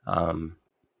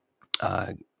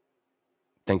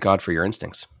 thank God for your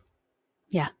instincts.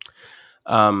 Yeah.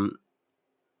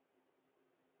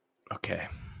 Okay.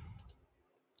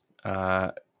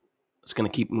 It's going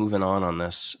to keep moving on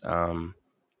this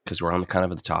because we're on kind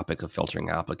of the topic of filtering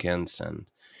applicants and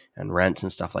rents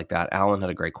and stuff like that. Alan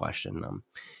had a great question.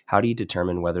 How do you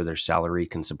determine whether their salary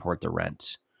can support the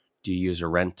rent? Do you use a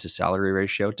rent to salary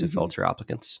ratio to filter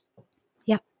applicants?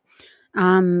 Yeah.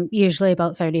 Usually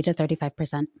about 30 to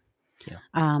 35%.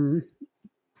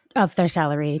 Of their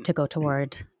salary to go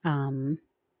toward. Did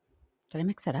I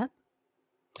mix it up?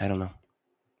 I don't know.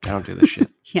 I don't do this shit.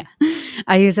 Yeah.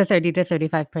 I use a 30 to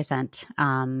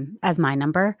 35% as my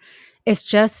number. It's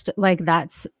just like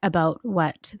that's about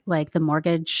what like the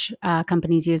mortgage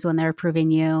companies use when they're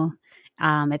approving you.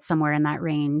 It's somewhere in that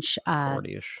range.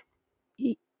 40-ish.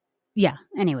 Yeah.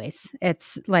 Anyways,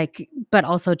 it's like, but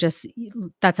also just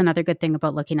that's another good thing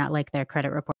about looking at like their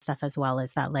credit report stuff as well,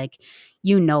 is that like,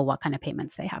 what kind of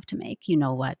payments they have to make,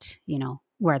 what,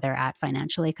 where they're at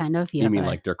financially kind of. You mean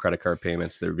like their credit card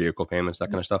payments, their vehicle payments,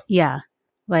 that kind of stuff? Yeah.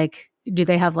 Like, do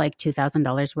they have like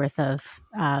 $2,000 worth of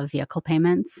vehicle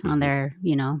payments on their,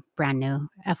 brand new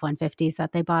F-150s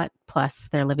that they bought, plus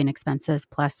their living expenses,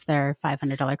 plus their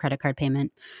 $500 credit card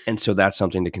payment? And so that's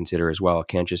something to consider as well. It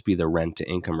can't just be the rent to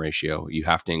income ratio. You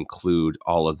have to include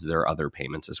all of their other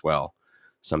payments as well.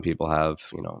 Some people have,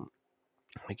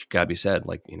 like Gabby said,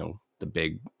 like, the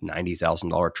big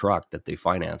 $90,000 truck that they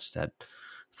financed at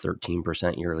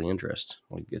 13% yearly interest.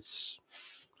 Like it's,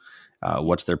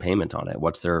 what's their payment on it?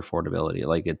 What's their affordability?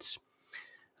 Like it's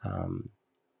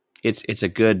a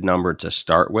good number to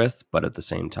start with, but at the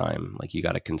same time, like you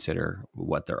got to consider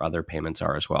what their other payments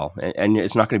are as well. And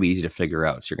it's not going to be easy to figure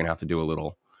out. So you're going to have to do a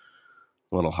little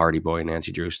Hardy Boy,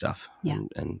 Nancy Drew stuff,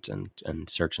 and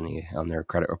search on their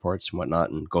credit reports and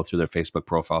whatnot, and go through their Facebook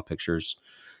profile pictures.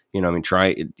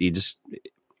 Try it.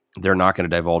 They're not going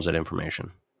to divulge that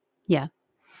information. Yeah.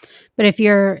 But if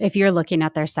you're looking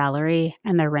at their salary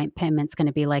and their rent payment's going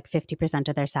to be like 50%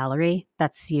 of their salary,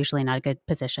 that's usually not a good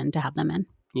position to have them in.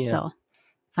 Yeah. So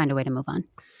find a way to move on.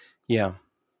 Yeah.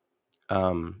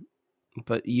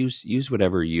 But use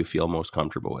whatever you feel most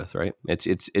comfortable with, right?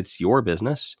 It's your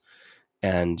business,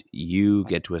 and you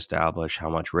get to establish how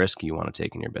much risk you want to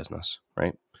take in your business,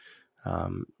 right?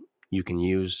 You can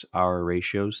use our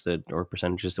ratios or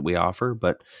percentages that we offer,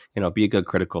 but be a good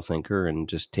critical thinker and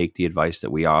just take the advice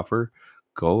that we offer.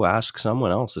 Go ask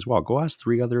someone else as well. Go ask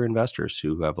 3 other investors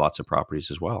who have lots of properties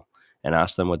as well, and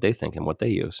ask them what they think and what they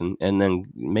use, and then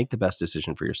make the best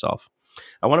decision for yourself.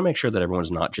 I want to make sure that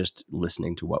everyone's not just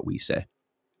listening to what we say.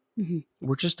 Mm-hmm.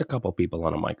 We're just a couple people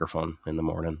on a microphone in the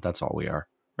morning. That's all we are,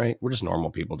 right? We're just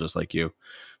normal people just like you.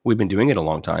 We've been doing it a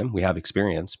long time. We have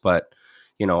experience, but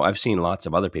I've seen lots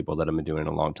of other people that have been doing it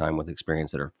a long time with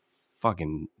experience that are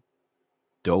fucking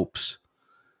dopes.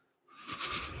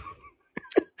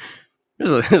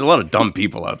 There's a lot of dumb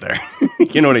people out there.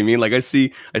 You know what I mean? Like I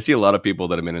see a lot of people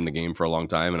that have been in the game for a long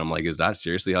time, and I'm like, is that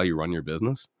seriously how you run your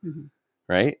business? Mm-hmm.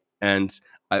 Right? And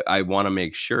I want to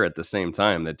make sure at the same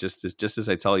time that just as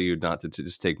I tell you not to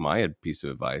just take my piece of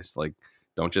advice, like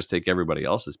don't just take everybody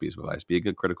else's piece of advice. Be a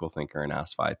good critical thinker and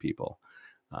ask 5 people,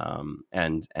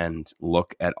 and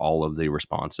look at all of the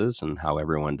responses and how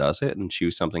everyone does it, and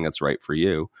choose something that's right for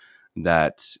you,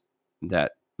 that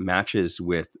matches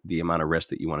with the amount of risk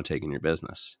that you want to take in your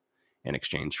business in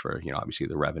exchange for, obviously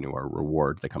the revenue or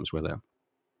reward that comes with it.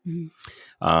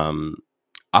 Mm-hmm.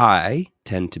 I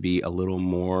tend to be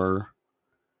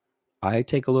I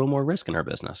take a little more risk in our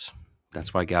business.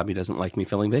 That's why Gabby doesn't like me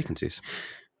filling vacancies.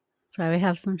 That's why we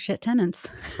have some shit tenants.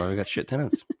 That's why we got shit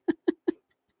tenants.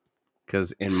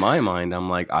 Because in my mind, I'm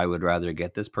like, I would rather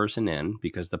get this person in,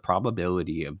 because the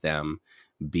probability of them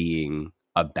being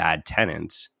a bad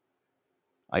tenant,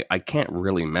 I can't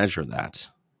really measure that.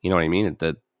 You know what I mean?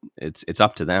 It's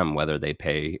up to them whether they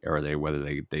pay or whether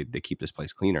they keep this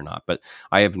place clean or not. But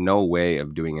I have no way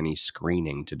of doing any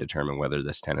screening to determine whether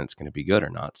this tenant's going to be good or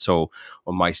not. So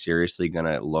am I seriously going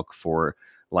to look for,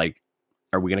 like,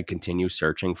 are we going to continue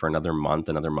searching for another month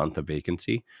of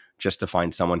vacancy just to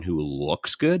find someone who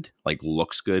looks good, like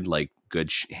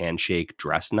good handshake,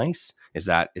 dress nice? Is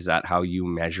that how you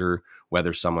measure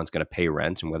whether someone's going to pay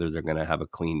rent and whether they're going to have a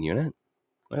clean unit?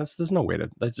 There's no way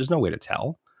to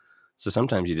tell. So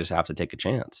sometimes you just have to take a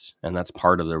chance, and that's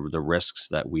part of the risks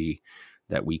that we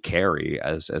carry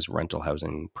as rental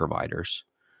housing providers.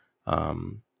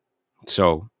 But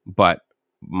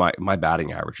my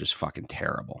batting average is fucking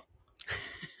terrible,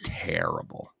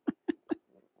 terrible,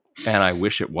 and I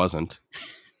wish it wasn't.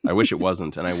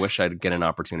 And I wish I'd get an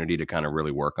opportunity to kind of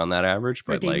really work on that average.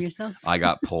 But redeem yourself. I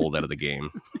got pulled out of the game.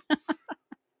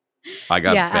 I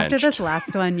got benched. After this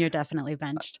last one, you're definitely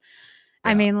benched.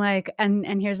 Yeah. I mean, like,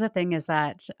 and here's the thing is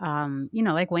that,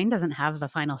 like Wayne doesn't have the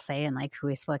final say in like who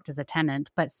we select as a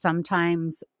tenant, but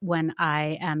sometimes when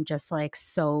I am just like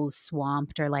so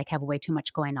swamped or like have way too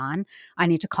much going on, I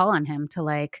need to call on him to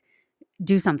like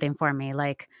do something for me.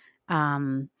 Like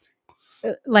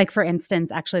for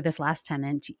instance, actually this last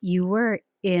tenant, you were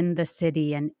in the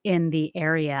city and in the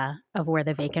area of where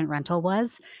the vacant rental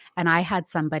was. And I had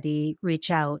somebody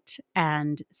reach out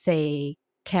and say,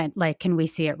 can we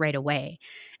see it right away?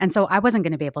 And so I wasn't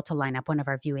going to be able to line up one of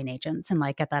our viewing agents and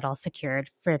like get that all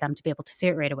secured for them to be able to see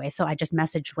it right away. So I just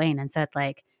messaged Wayne and said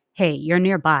like, hey, you're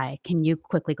nearby. Can you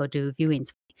quickly go do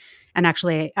viewings? And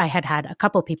actually I had a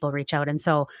couple people reach out. And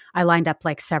so I lined up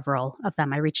like several of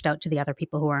them. I reached out to the other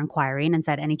people who were inquiring and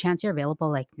said, any chance you're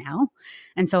available like now?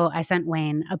 And so I sent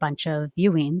Wayne a bunch of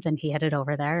viewings, and he headed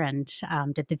over there and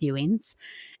did the viewings.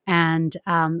 And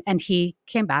he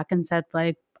came back and said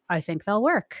like, I think they'll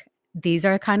work. These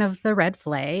are kind of the red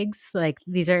flags. Like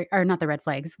these are not the red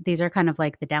flags. These are kind of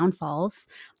like the downfalls.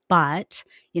 But,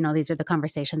 these are the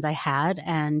conversations I had.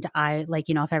 And I like,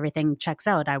 if everything checks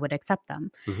out, I would accept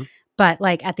them. Mm-hmm. But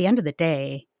like at the end of the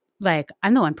day, like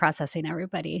I'm the one processing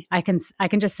everybody. I can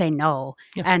just say no.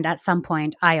 Yeah. And at some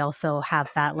point I also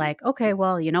have that like, okay,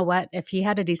 well, you know what? If he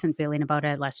had a decent feeling about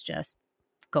it, let's just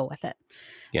go with it.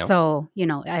 Yeah. So,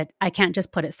 I can't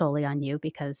just put it solely on you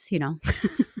because,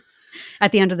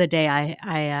 at the end of the day, I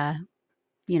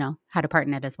had a part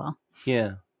in it as well.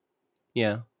 Yeah.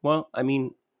 Yeah. Well, I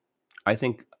mean, I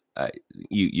think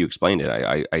you explained it.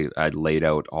 I laid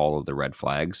out all of the red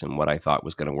flags and what I thought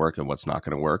was going to work and what's not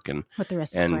going to work, and what the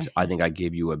risks and were. I think I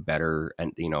gave you a better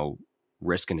and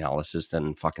risk analysis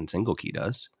than fucking Single Key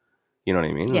does. You know what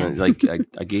I mean? Yeah. Like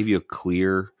I gave you a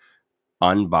clear,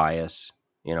 unbiased,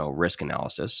 risk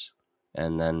analysis,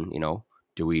 and then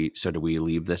do we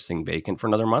leave this thing vacant for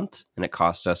another month and it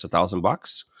costs us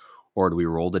 $1,000, or do we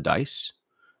roll the dice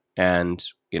and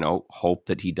hope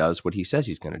that he does what he says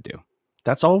he's going to do?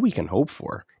 That's all we can hope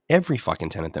for. Every fucking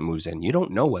tenant that moves in, you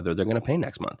don't know whether they're going to pay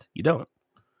next month. You don't.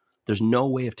 There's no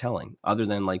way of telling other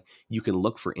than like you can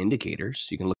look for indicators.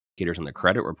 You can look for indicators on the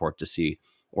credit report to see,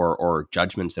 or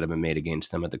judgments that have been made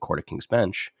against them at the Court of King's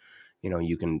Bench.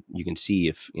 You can see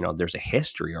if there's a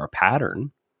history or a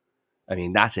pattern. I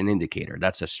mean, that's an indicator.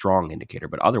 That's a strong indicator.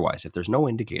 But otherwise, if there's no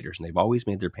indicators and they've always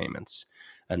made their payments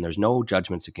and there's no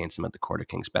judgments against them at the Court of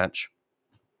King's Bench,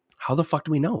 how the fuck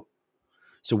do we know?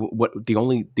 So what the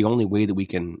only way that we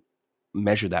can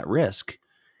measure that risk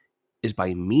is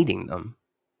by meeting them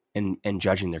and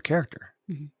judging their character.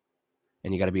 Mm-hmm.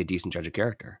 And you got to be a decent judge of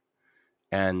character.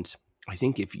 And I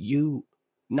think if you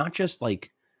not just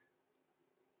like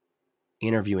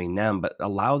interviewing them, but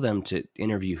allow them to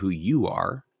interview who you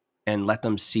are and let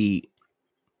them see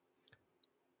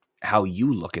how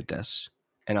you look at this,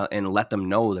 and let them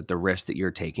know that the risk that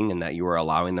you're taking and that you are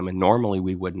allowing them. And normally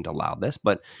we wouldn't allow this,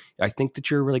 but I think that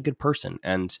you're a really good person.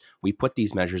 And we put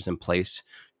these measures in place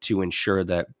to ensure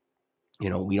that,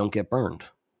 we don't get burned.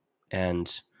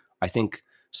 And I think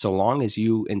so long as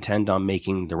you intend on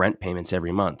making the rent payments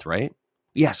every month, right?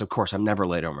 Yes, of course, I'm never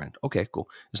late on rent. Okay, cool.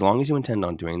 As long as you intend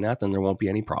on doing that, then there won't be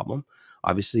any problem.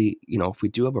 Obviously, if we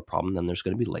do have a problem, then there's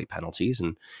going to be late penalties.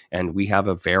 And we have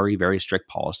a very, very strict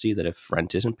policy that if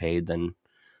rent isn't paid, then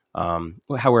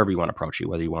however you want to approach it,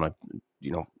 whether you want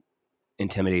to,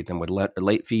 intimidate them with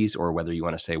late fees, or whether you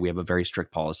want to say we have a very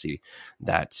strict policy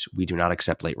that we do not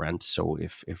accept late rent. So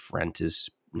if rent is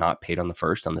not paid on the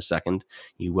 1st, on the 2nd,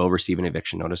 you will receive an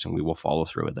eviction notice and we will follow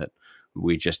through with it.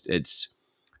 We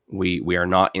are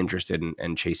not interested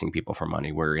in chasing people for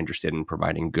money. We're interested in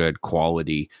providing good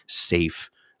quality,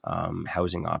 safe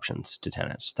housing options to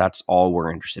tenants. That's all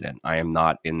we're interested in. I am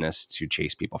not in this to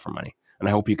chase people for money. And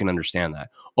I hope you can understand that.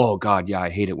 Oh God, yeah,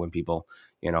 I hate it when people,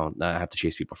 have to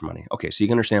chase people for money. Okay, so you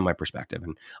can understand my perspective.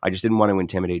 And I just didn't want to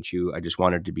intimidate you. I just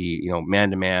wanted to be,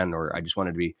 man to man, or I just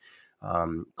wanted to be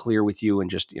clear with you and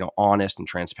just, honest and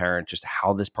transparent, just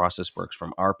how this process works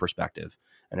from our perspective.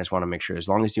 And I just want to make sure, as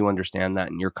long as you understand that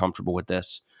and you're comfortable with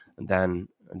this, then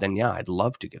yeah, I'd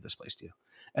love to give this place to you.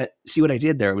 See what I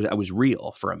did there? I was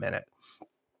real for a minute.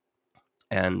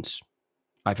 And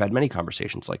I've had many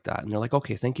conversations like that. And they're like,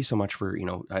 okay, thank you so much for,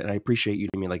 I appreciate you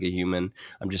to me like a human.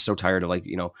 I'm just so tired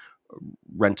of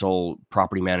rental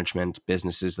property management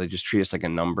businesses. They just treat us like a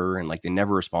number and like they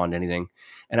never respond to anything.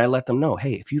 And I let them know,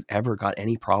 hey, if you've ever got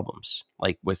any problems,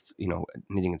 like with,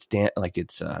 needing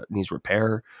needs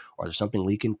repair, or there's something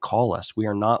leaking, call us. We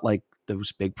are not like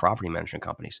those big property management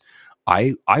companies.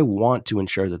 I want to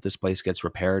ensure that this place gets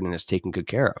repaired and is taken good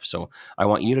care of. So I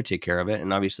want you to take care of it.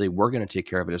 And obviously we're going to take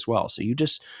care of it as well. So you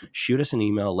just shoot us an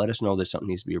email, let us know that something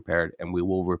needs to be repaired, and we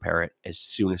will repair it as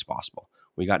soon as possible.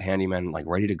 We got handymen like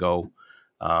ready to go.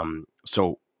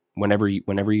 So whenever you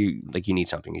you need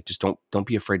something, you just don't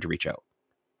be afraid to reach out.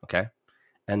 Okay.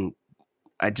 And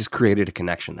I just created a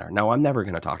connection there. Now I'm never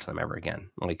going to talk to them ever again.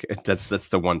 Like that's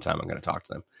the one time I'm going to talk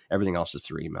to them. Everything else is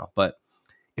through email. But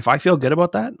if I feel good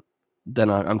about that,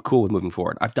 then I'm cool with moving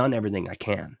forward. I've done everything I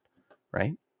can,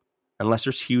 right? Unless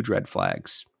there's huge red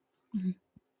flags.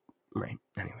 Mm-hmm. Right.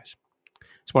 Anyways,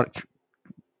 just want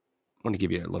to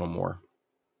give you a little more,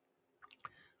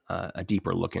 a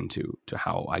deeper look into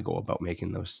how I go about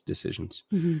making those decisions.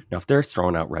 Mm-hmm. Now, if they're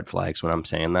throwing out red flags when I'm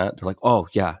saying that, they're like, oh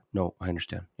yeah, no, I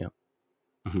understand. Yeah.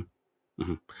 Mm-hmm.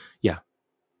 Mm-hmm. Yeah.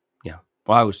 Yeah.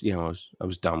 Well, I was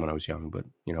dumb when I was young, but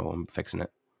I'm fixing it.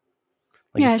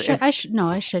 Like I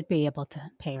should be able to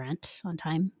pay rent on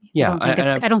time. Yeah,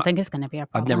 I don't think it's going to be a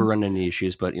problem. I've never run into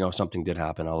issues, but if something did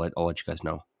happen, I'll let you guys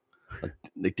know.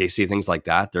 Like they see things like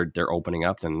that, they're opening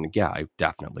up, then yeah, I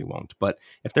definitely won't. But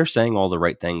if they're saying all the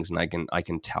right things and I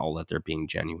can tell that they're being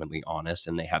genuinely honest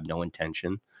and they have no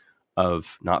intention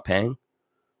of not paying,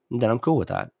 then I'm cool with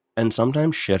that. And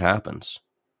sometimes shit happens,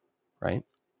 right?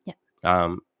 Yeah.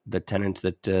 The tenant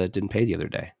that didn't pay the other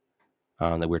day,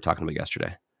 that we were talking about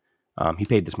yesterday. He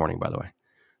paid this morning, by the way,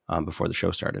 before the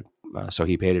show started. So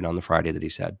he paid it on the Friday that he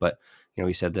said. But,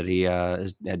 he said that he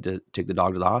had to take the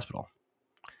dog to the hospital.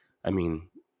 I mean,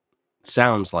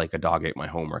 sounds like a dog ate my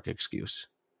homework excuse.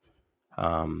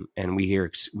 And we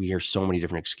hear so many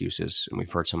different excuses, and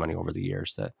we've heard so many over the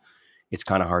years that it's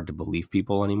kind of hard to believe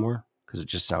people anymore because it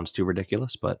just sounds too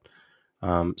ridiculous. But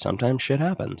sometimes shit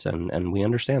happens, and we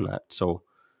understand that. So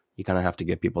you kind of have to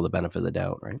give people the benefit of the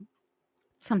doubt, right?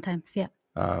 Sometimes, yeah.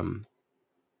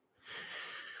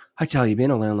 I tell you,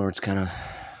 being a landlord's kind of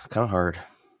hard.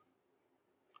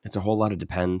 It's a whole lot of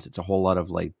depends. It's a whole lot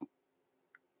of like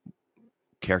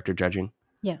character judging.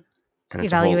 Yeah. And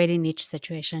evaluating each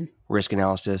situation. Risk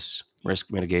analysis,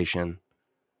 risk mitigation,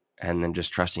 and then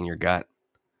just trusting your gut.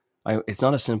 It's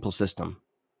not a simple system.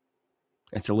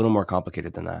 It's a little more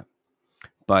complicated than that.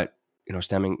 But,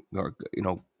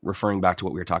 referring back to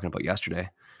what we were talking about yesterday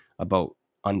about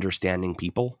understanding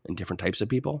people and different types of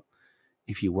people.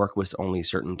 If you work with only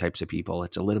certain types of people,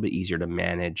 it's a little bit easier to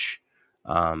manage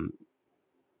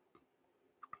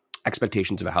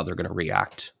expectations about how they're going to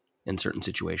react in certain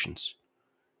situations.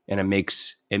 And it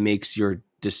makes your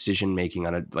decision making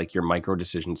on your micro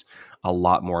decisions a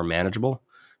lot more manageable,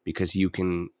 because you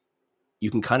can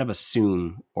kind of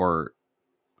assume or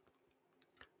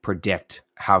predict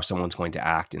how someone's going to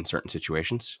act in certain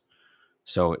situations.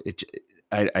 So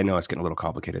I know it's getting a little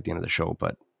complicated at the end of the show,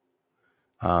 but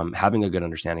having a good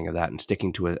understanding of that and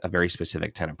sticking to a very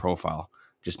specific tenant profile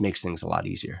just makes things a lot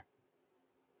easier.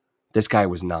 This guy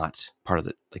was not part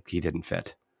of like he didn't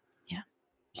fit. Yeah.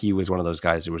 He was one of those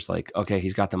guys who was like, okay,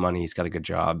 he's got the money, he's got a good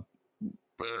job,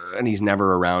 and he's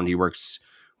never around. He works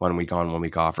 1 week on, 1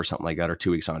 week off or something like that, or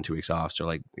 2 weeks on, 2 weeks off. So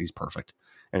like he's perfect.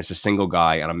 And it's a single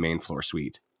guy on a main floor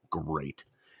suite. Great.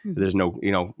 Mm-hmm. There's no,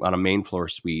 on a main floor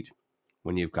suite,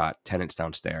 when you've got tenants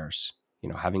downstairs,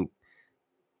 having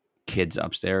kids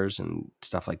upstairs and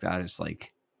stuff like that, it's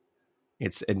like,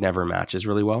 it never matches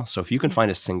really well. So if you can find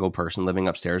a single person living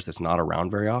upstairs that's not around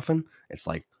very often, it's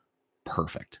like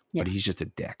perfect. Yeah. But he's just a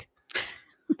dick.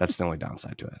 That's the only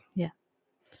downside to it. Yeah.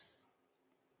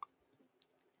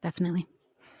 Definitely.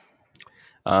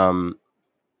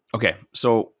 Okay.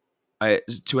 So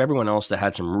to everyone else that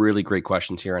had some really great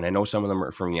questions here, and I know some of them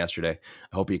are from yesterday,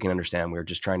 I hope you can understand we're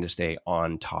just trying to stay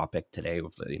on topic today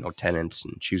with tenants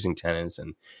and choosing tenants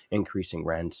and increasing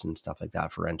rents and stuff like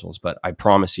that for rentals. But I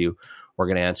promise you, we're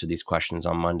going to answer these questions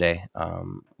on Monday.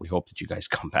 We hope that you guys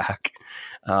come back.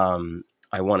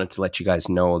 I wanted to let you guys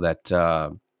know that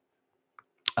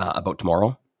about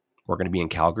tomorrow, we're going to be in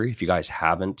Calgary. If you guys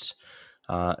haven't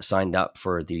signed up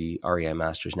for the REI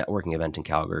Masters networking event in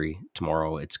Calgary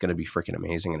tomorrow, it's going to be freaking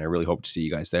amazing, and I really hope to see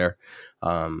you guys there.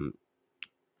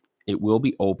 It will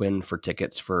be open for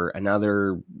tickets for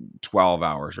another 12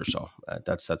 hours or so.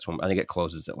 That's when I think it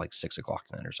closes at like 6 o'clock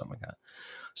tonight or something like that.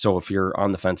 So if you're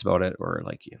on the fence about it, or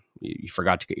like you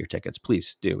forgot to get your tickets,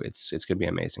 please do. It's going to be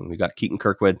amazing. We got Keaton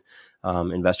Kirkwood,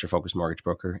 investor focused mortgage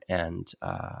broker, and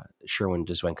Sherwin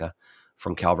Deswenka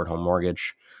from Calvert Home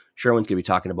Mortgage. Sherwin's going to be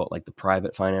talking about like the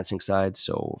private financing side,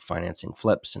 so financing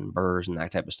flips and BRRRRs and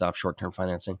that type of stuff, short-term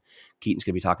financing. Keaton's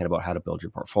going to be talking about how to build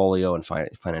your portfolio and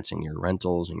financing your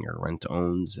rentals and your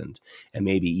rent-to-owns and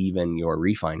maybe even your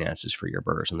refinances for your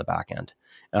BRRRRs on the back end.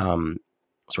 So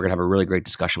we're going to have a really great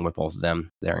discussion with both of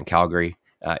them there in Calgary.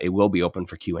 It will be open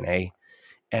for Q&A.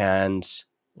 And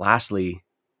lastly,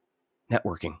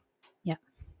 networking. Yeah.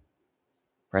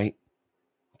 Right?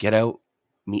 Get out.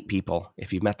 Meet people.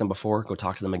 If you've met them before, go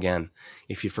talk to them again.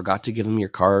 If you forgot to give them your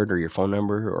card or your phone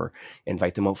number or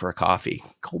invite them out for a coffee,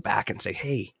 go back and say,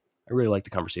 hey, I really liked the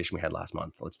conversation we had last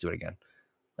month. Let's do it again.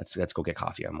 Let's go get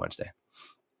coffee on Wednesday.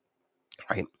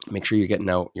 All right. Make sure you're getting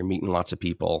out, you're meeting lots of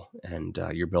people, and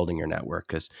you're building your network,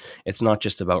 because it's not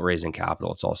just about raising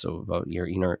capital. It's also about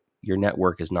your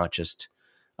network is not just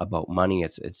about money.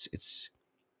 It's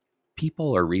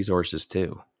people or resources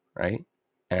too, right?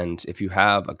 And if you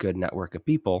have a good network of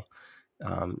people,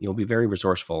 you'll be very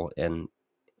resourceful in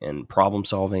problem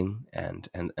solving and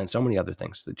so many other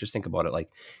things. So just think about it. Like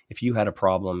if you had a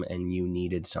problem and you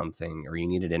needed something, or you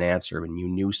needed an answer, and you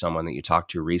knew someone that you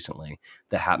talked to recently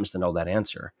that happens to know that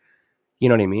answer, you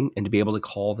know what I mean? And to be able to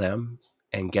call them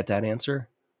and get that answer,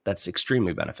 that's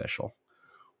extremely beneficial.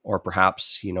 Or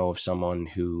perhaps, of someone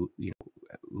who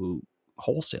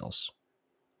wholesales,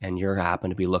 and you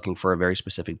happen to be looking for a very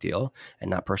specific deal,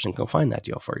 and that person can find that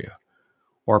deal for you.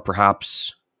 Or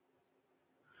perhaps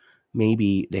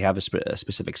maybe they have a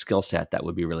specific skill set that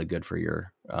would be really good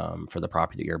for for the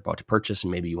property that you're about to purchase,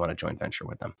 and maybe you want to joint venture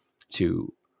with them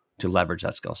to leverage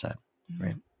that skill set,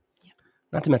 right? Yeah.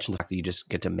 Not to mention the fact that you just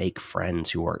get to make friends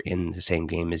who are in the same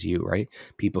game as you, right?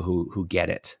 People who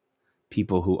get it,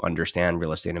 people who understand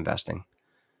real estate investing.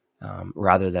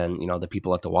 Rather than, the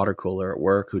people at the water cooler at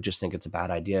work who just think it's a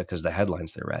bad idea because the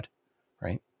headlines they read,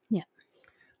 right? Yeah.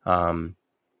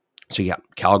 So yeah,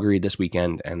 Calgary this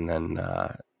weekend, and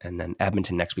then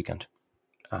Edmonton next weekend.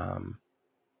 On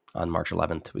March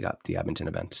 11th, we got the Edmonton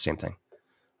event, same thing.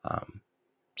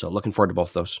 So looking forward to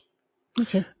both those. Me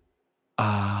too.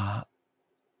 I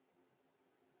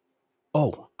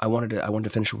wanted to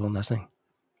finish with one last thing.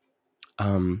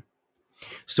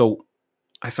 So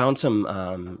I found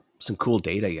some cool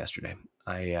data yesterday.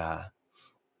 I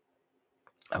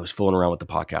was fooling around with the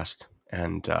podcast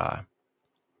and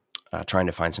trying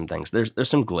to find some things. There's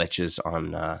some glitches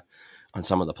on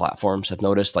some of the platforms. I've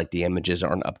noticed like the images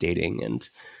aren't updating, and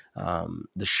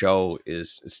the show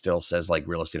still says like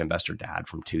Real Estate Investor Dad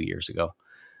from 2 years ago.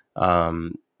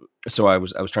 So I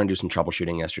was trying to do some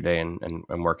troubleshooting yesterday and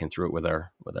working through it with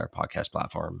our podcast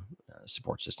platform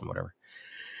support system, whatever.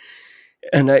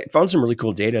 And I found some really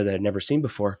cool data that I'd never seen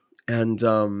before. And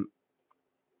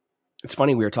it's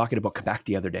funny, we were talking about Quebec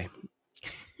the other day.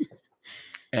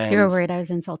 And you were worried I was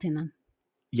insulting them.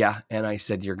 Yeah. And I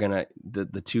said,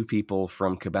 the two people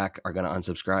from Quebec are going to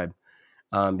unsubscribe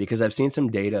because I've seen some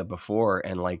data before,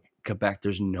 and like Quebec,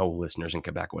 there's no listeners in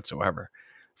Quebec whatsoever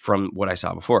from what I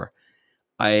saw before.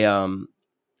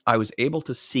 I was able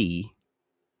to see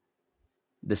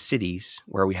the cities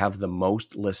where we have the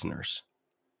most listeners.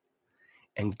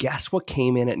 And guess what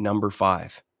came in at number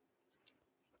 5?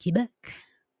 Quebec.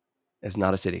 It's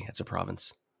not a city. It's a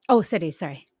province. Oh, city.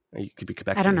 Sorry. It could be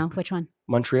Quebec I City. don't know. Which one?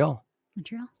 Montreal.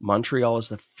 Montreal? Montreal is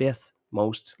the 5th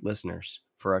most listeners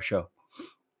for our show.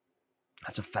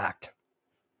 That's a fact.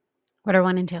 What are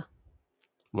 1 and 2?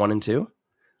 1 and 2?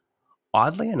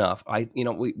 Oddly enough,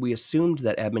 we assumed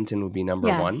that Edmonton would be number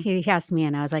 1. He asked me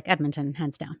and I was like, Edmonton,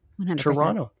 hands down.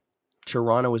 100%.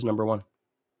 Toronto was number 1.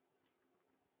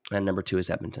 And number 2 is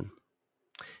Edmonton.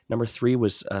 Number 3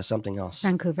 was something else.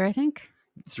 Vancouver, I think.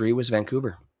 3 was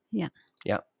Vancouver. Yeah.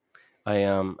 Yeah.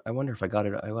 I wonder if I got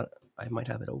it. I might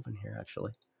have it open here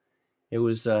actually. It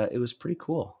was pretty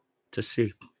cool to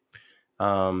see.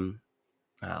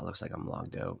 It looks like I'm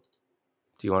logged out.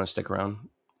 Do you want to stick around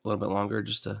a little bit longer?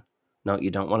 No,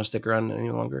 you don't want to stick around any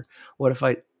longer. What if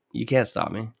you can't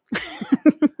stop me?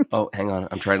 Oh, hang on.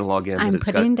 I'm trying to log in. I'm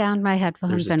putting down my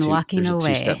headphones and walking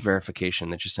away. There's a 2-step verification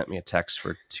that just sent me a text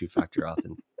for 2-factor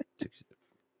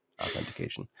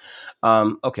authentication.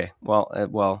 Okay.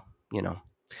 Well,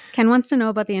 Ken wants to know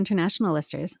about the international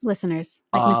listeners, like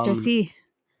Mr. C.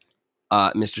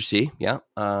 Mr. C, yeah.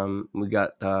 We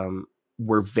got.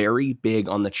 We're very big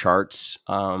on the charts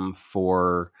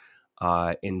for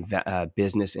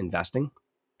business investing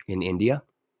in India.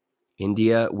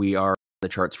 We are on the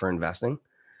charts for investing.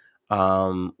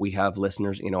 We have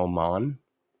listeners in Oman.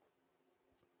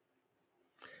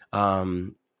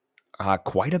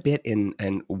 Quite a bit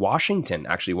in Washington.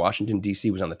 Actually, Washington, D.C.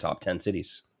 was on the top 10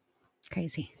 cities.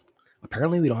 Crazy.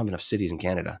 Apparently, we don't have enough cities in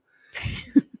Canada.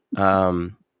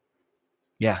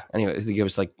 Yeah. Anyway, I think it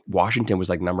was like Washington was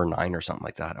like number 9 or something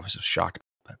like that. I was just shocked.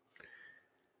 But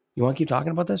you want to keep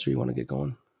talking about this, or you want to get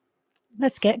going?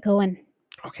 Let's get going.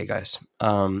 Okay, guys.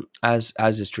 As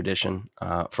is tradition,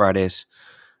 Fridays,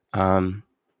 I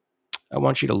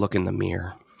want you to look in the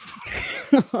mirror.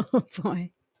 Oh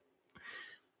boy.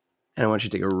 And I want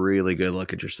you to take a really good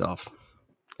look at yourself.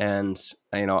 And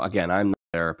again, I'm not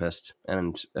a therapist,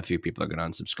 and a few people are going to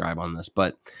unsubscribe on this,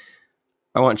 but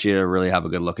I want you to really have a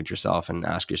good look at yourself and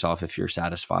ask yourself if you're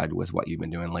satisfied with what you've been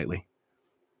doing lately.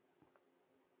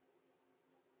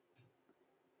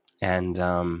 And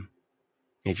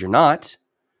if you're not,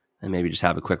 then maybe just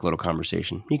have a quick little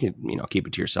conversation. You can, keep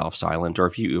it to yourself, silent, or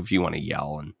if you want to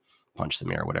yell and punch the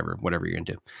mirror, whatever you're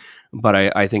into. But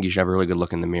I think you should have a really good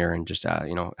look in the mirror and just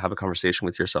have a conversation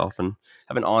with yourself and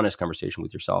have an honest conversation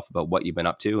with yourself about what you've been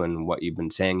up to and what you've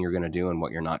been saying you're going to do and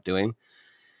what you're not doing.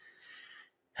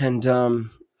 And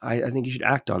I think you should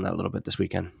act on that a little bit this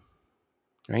weekend,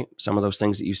 right? Some of those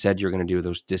things that you said you're going to do,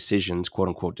 those decisions, quote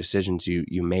unquote decisions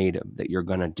you made that you're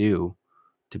going to do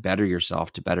to better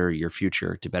yourself, to better your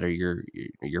future, to better your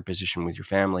position with your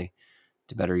family,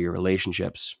 to better your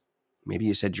relationships. Maybe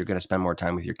you said you're going to spend more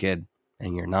time with your kid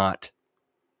and you're not.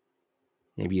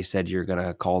 Maybe you said you're going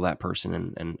to call that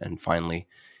person and finally,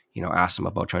 ask them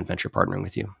about joint venture partnering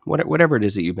with you. Whatever it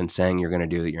is that you've been saying you're going to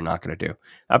do that you're not going to do.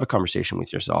 Have a conversation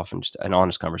with yourself, and just an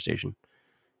honest conversation.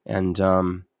 And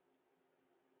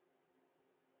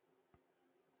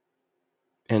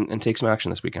take some action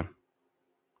this weekend.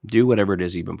 Do whatever it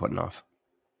is you've been putting off.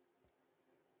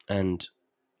 And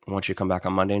I want you to come back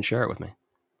on Monday and share it with me.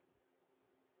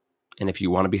 And if you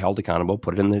want to be held accountable,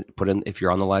 put in if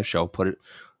you're on the live show, put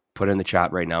in the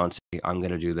chat right now and say, I'm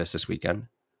going to do this weekend.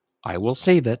 I will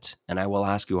save it and I will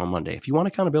ask you on Monday. If you want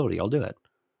accountability, I'll do it.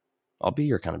 I'll be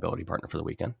your accountability partner for the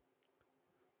weekend.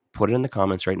 Put it in the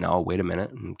comments right now. Wait a minute,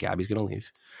 and Gabby's going to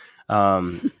leave.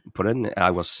 Put it in.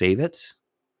 I will save it,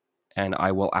 and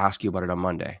I will ask you about it on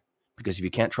Monday. Because if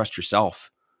you can't trust yourself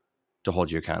to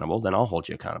hold you accountable, then I'll hold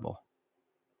you accountable,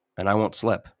 and I won't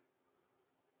slip.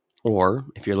 Or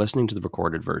if you're listening to the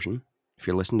recorded version, if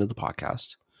you're listening to the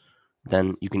podcast,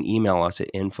 then you can email us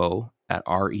at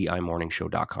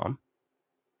info@reimorningshow.com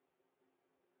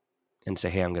and say,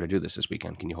 hey, I'm going to do this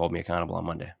weekend. Can you hold me accountable on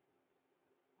Monday?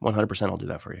 100% I'll do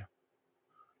that for you.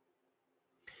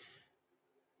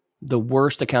 The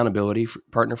worst accountability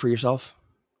partner for yourself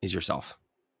is yourself.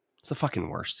 It's the fucking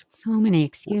worst. So many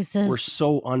excuses. We're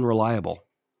so unreliable.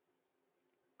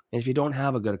 And if you don't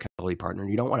have a good accountability partner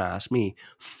and you don't want to ask me,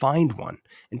 find one.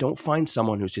 And don't find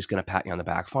someone who's just going to pat you on the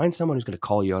back. Find someone who's going to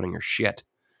call you out on your shit.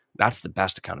 That's the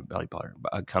best accountability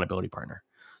partner.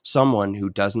 Someone who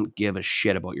doesn't give a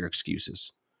shit about your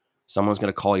excuses. Someone's going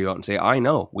to call you out and say, I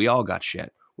know, we all got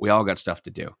shit. We all got stuff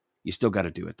to do. You still got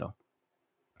to do it though.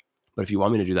 But if you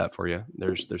want me to do that for you,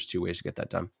 there's 2 ways to get that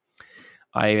done.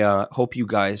 I hope you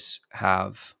guys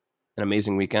have an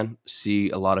amazing weekend. See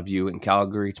a lot of you in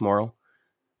Calgary tomorrow.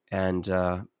 And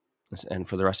And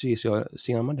for the rest of you, see you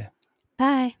on Monday.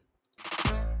 Bye.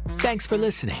 Thanks for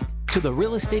listening to the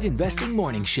Real Estate Investing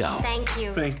Morning Show. Thank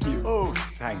you. Thank you. Oh,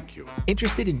 thank you.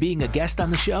 Interested in being a guest on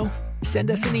the show?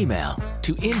 Send us an email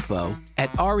to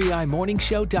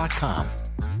info@reimorningshow.com.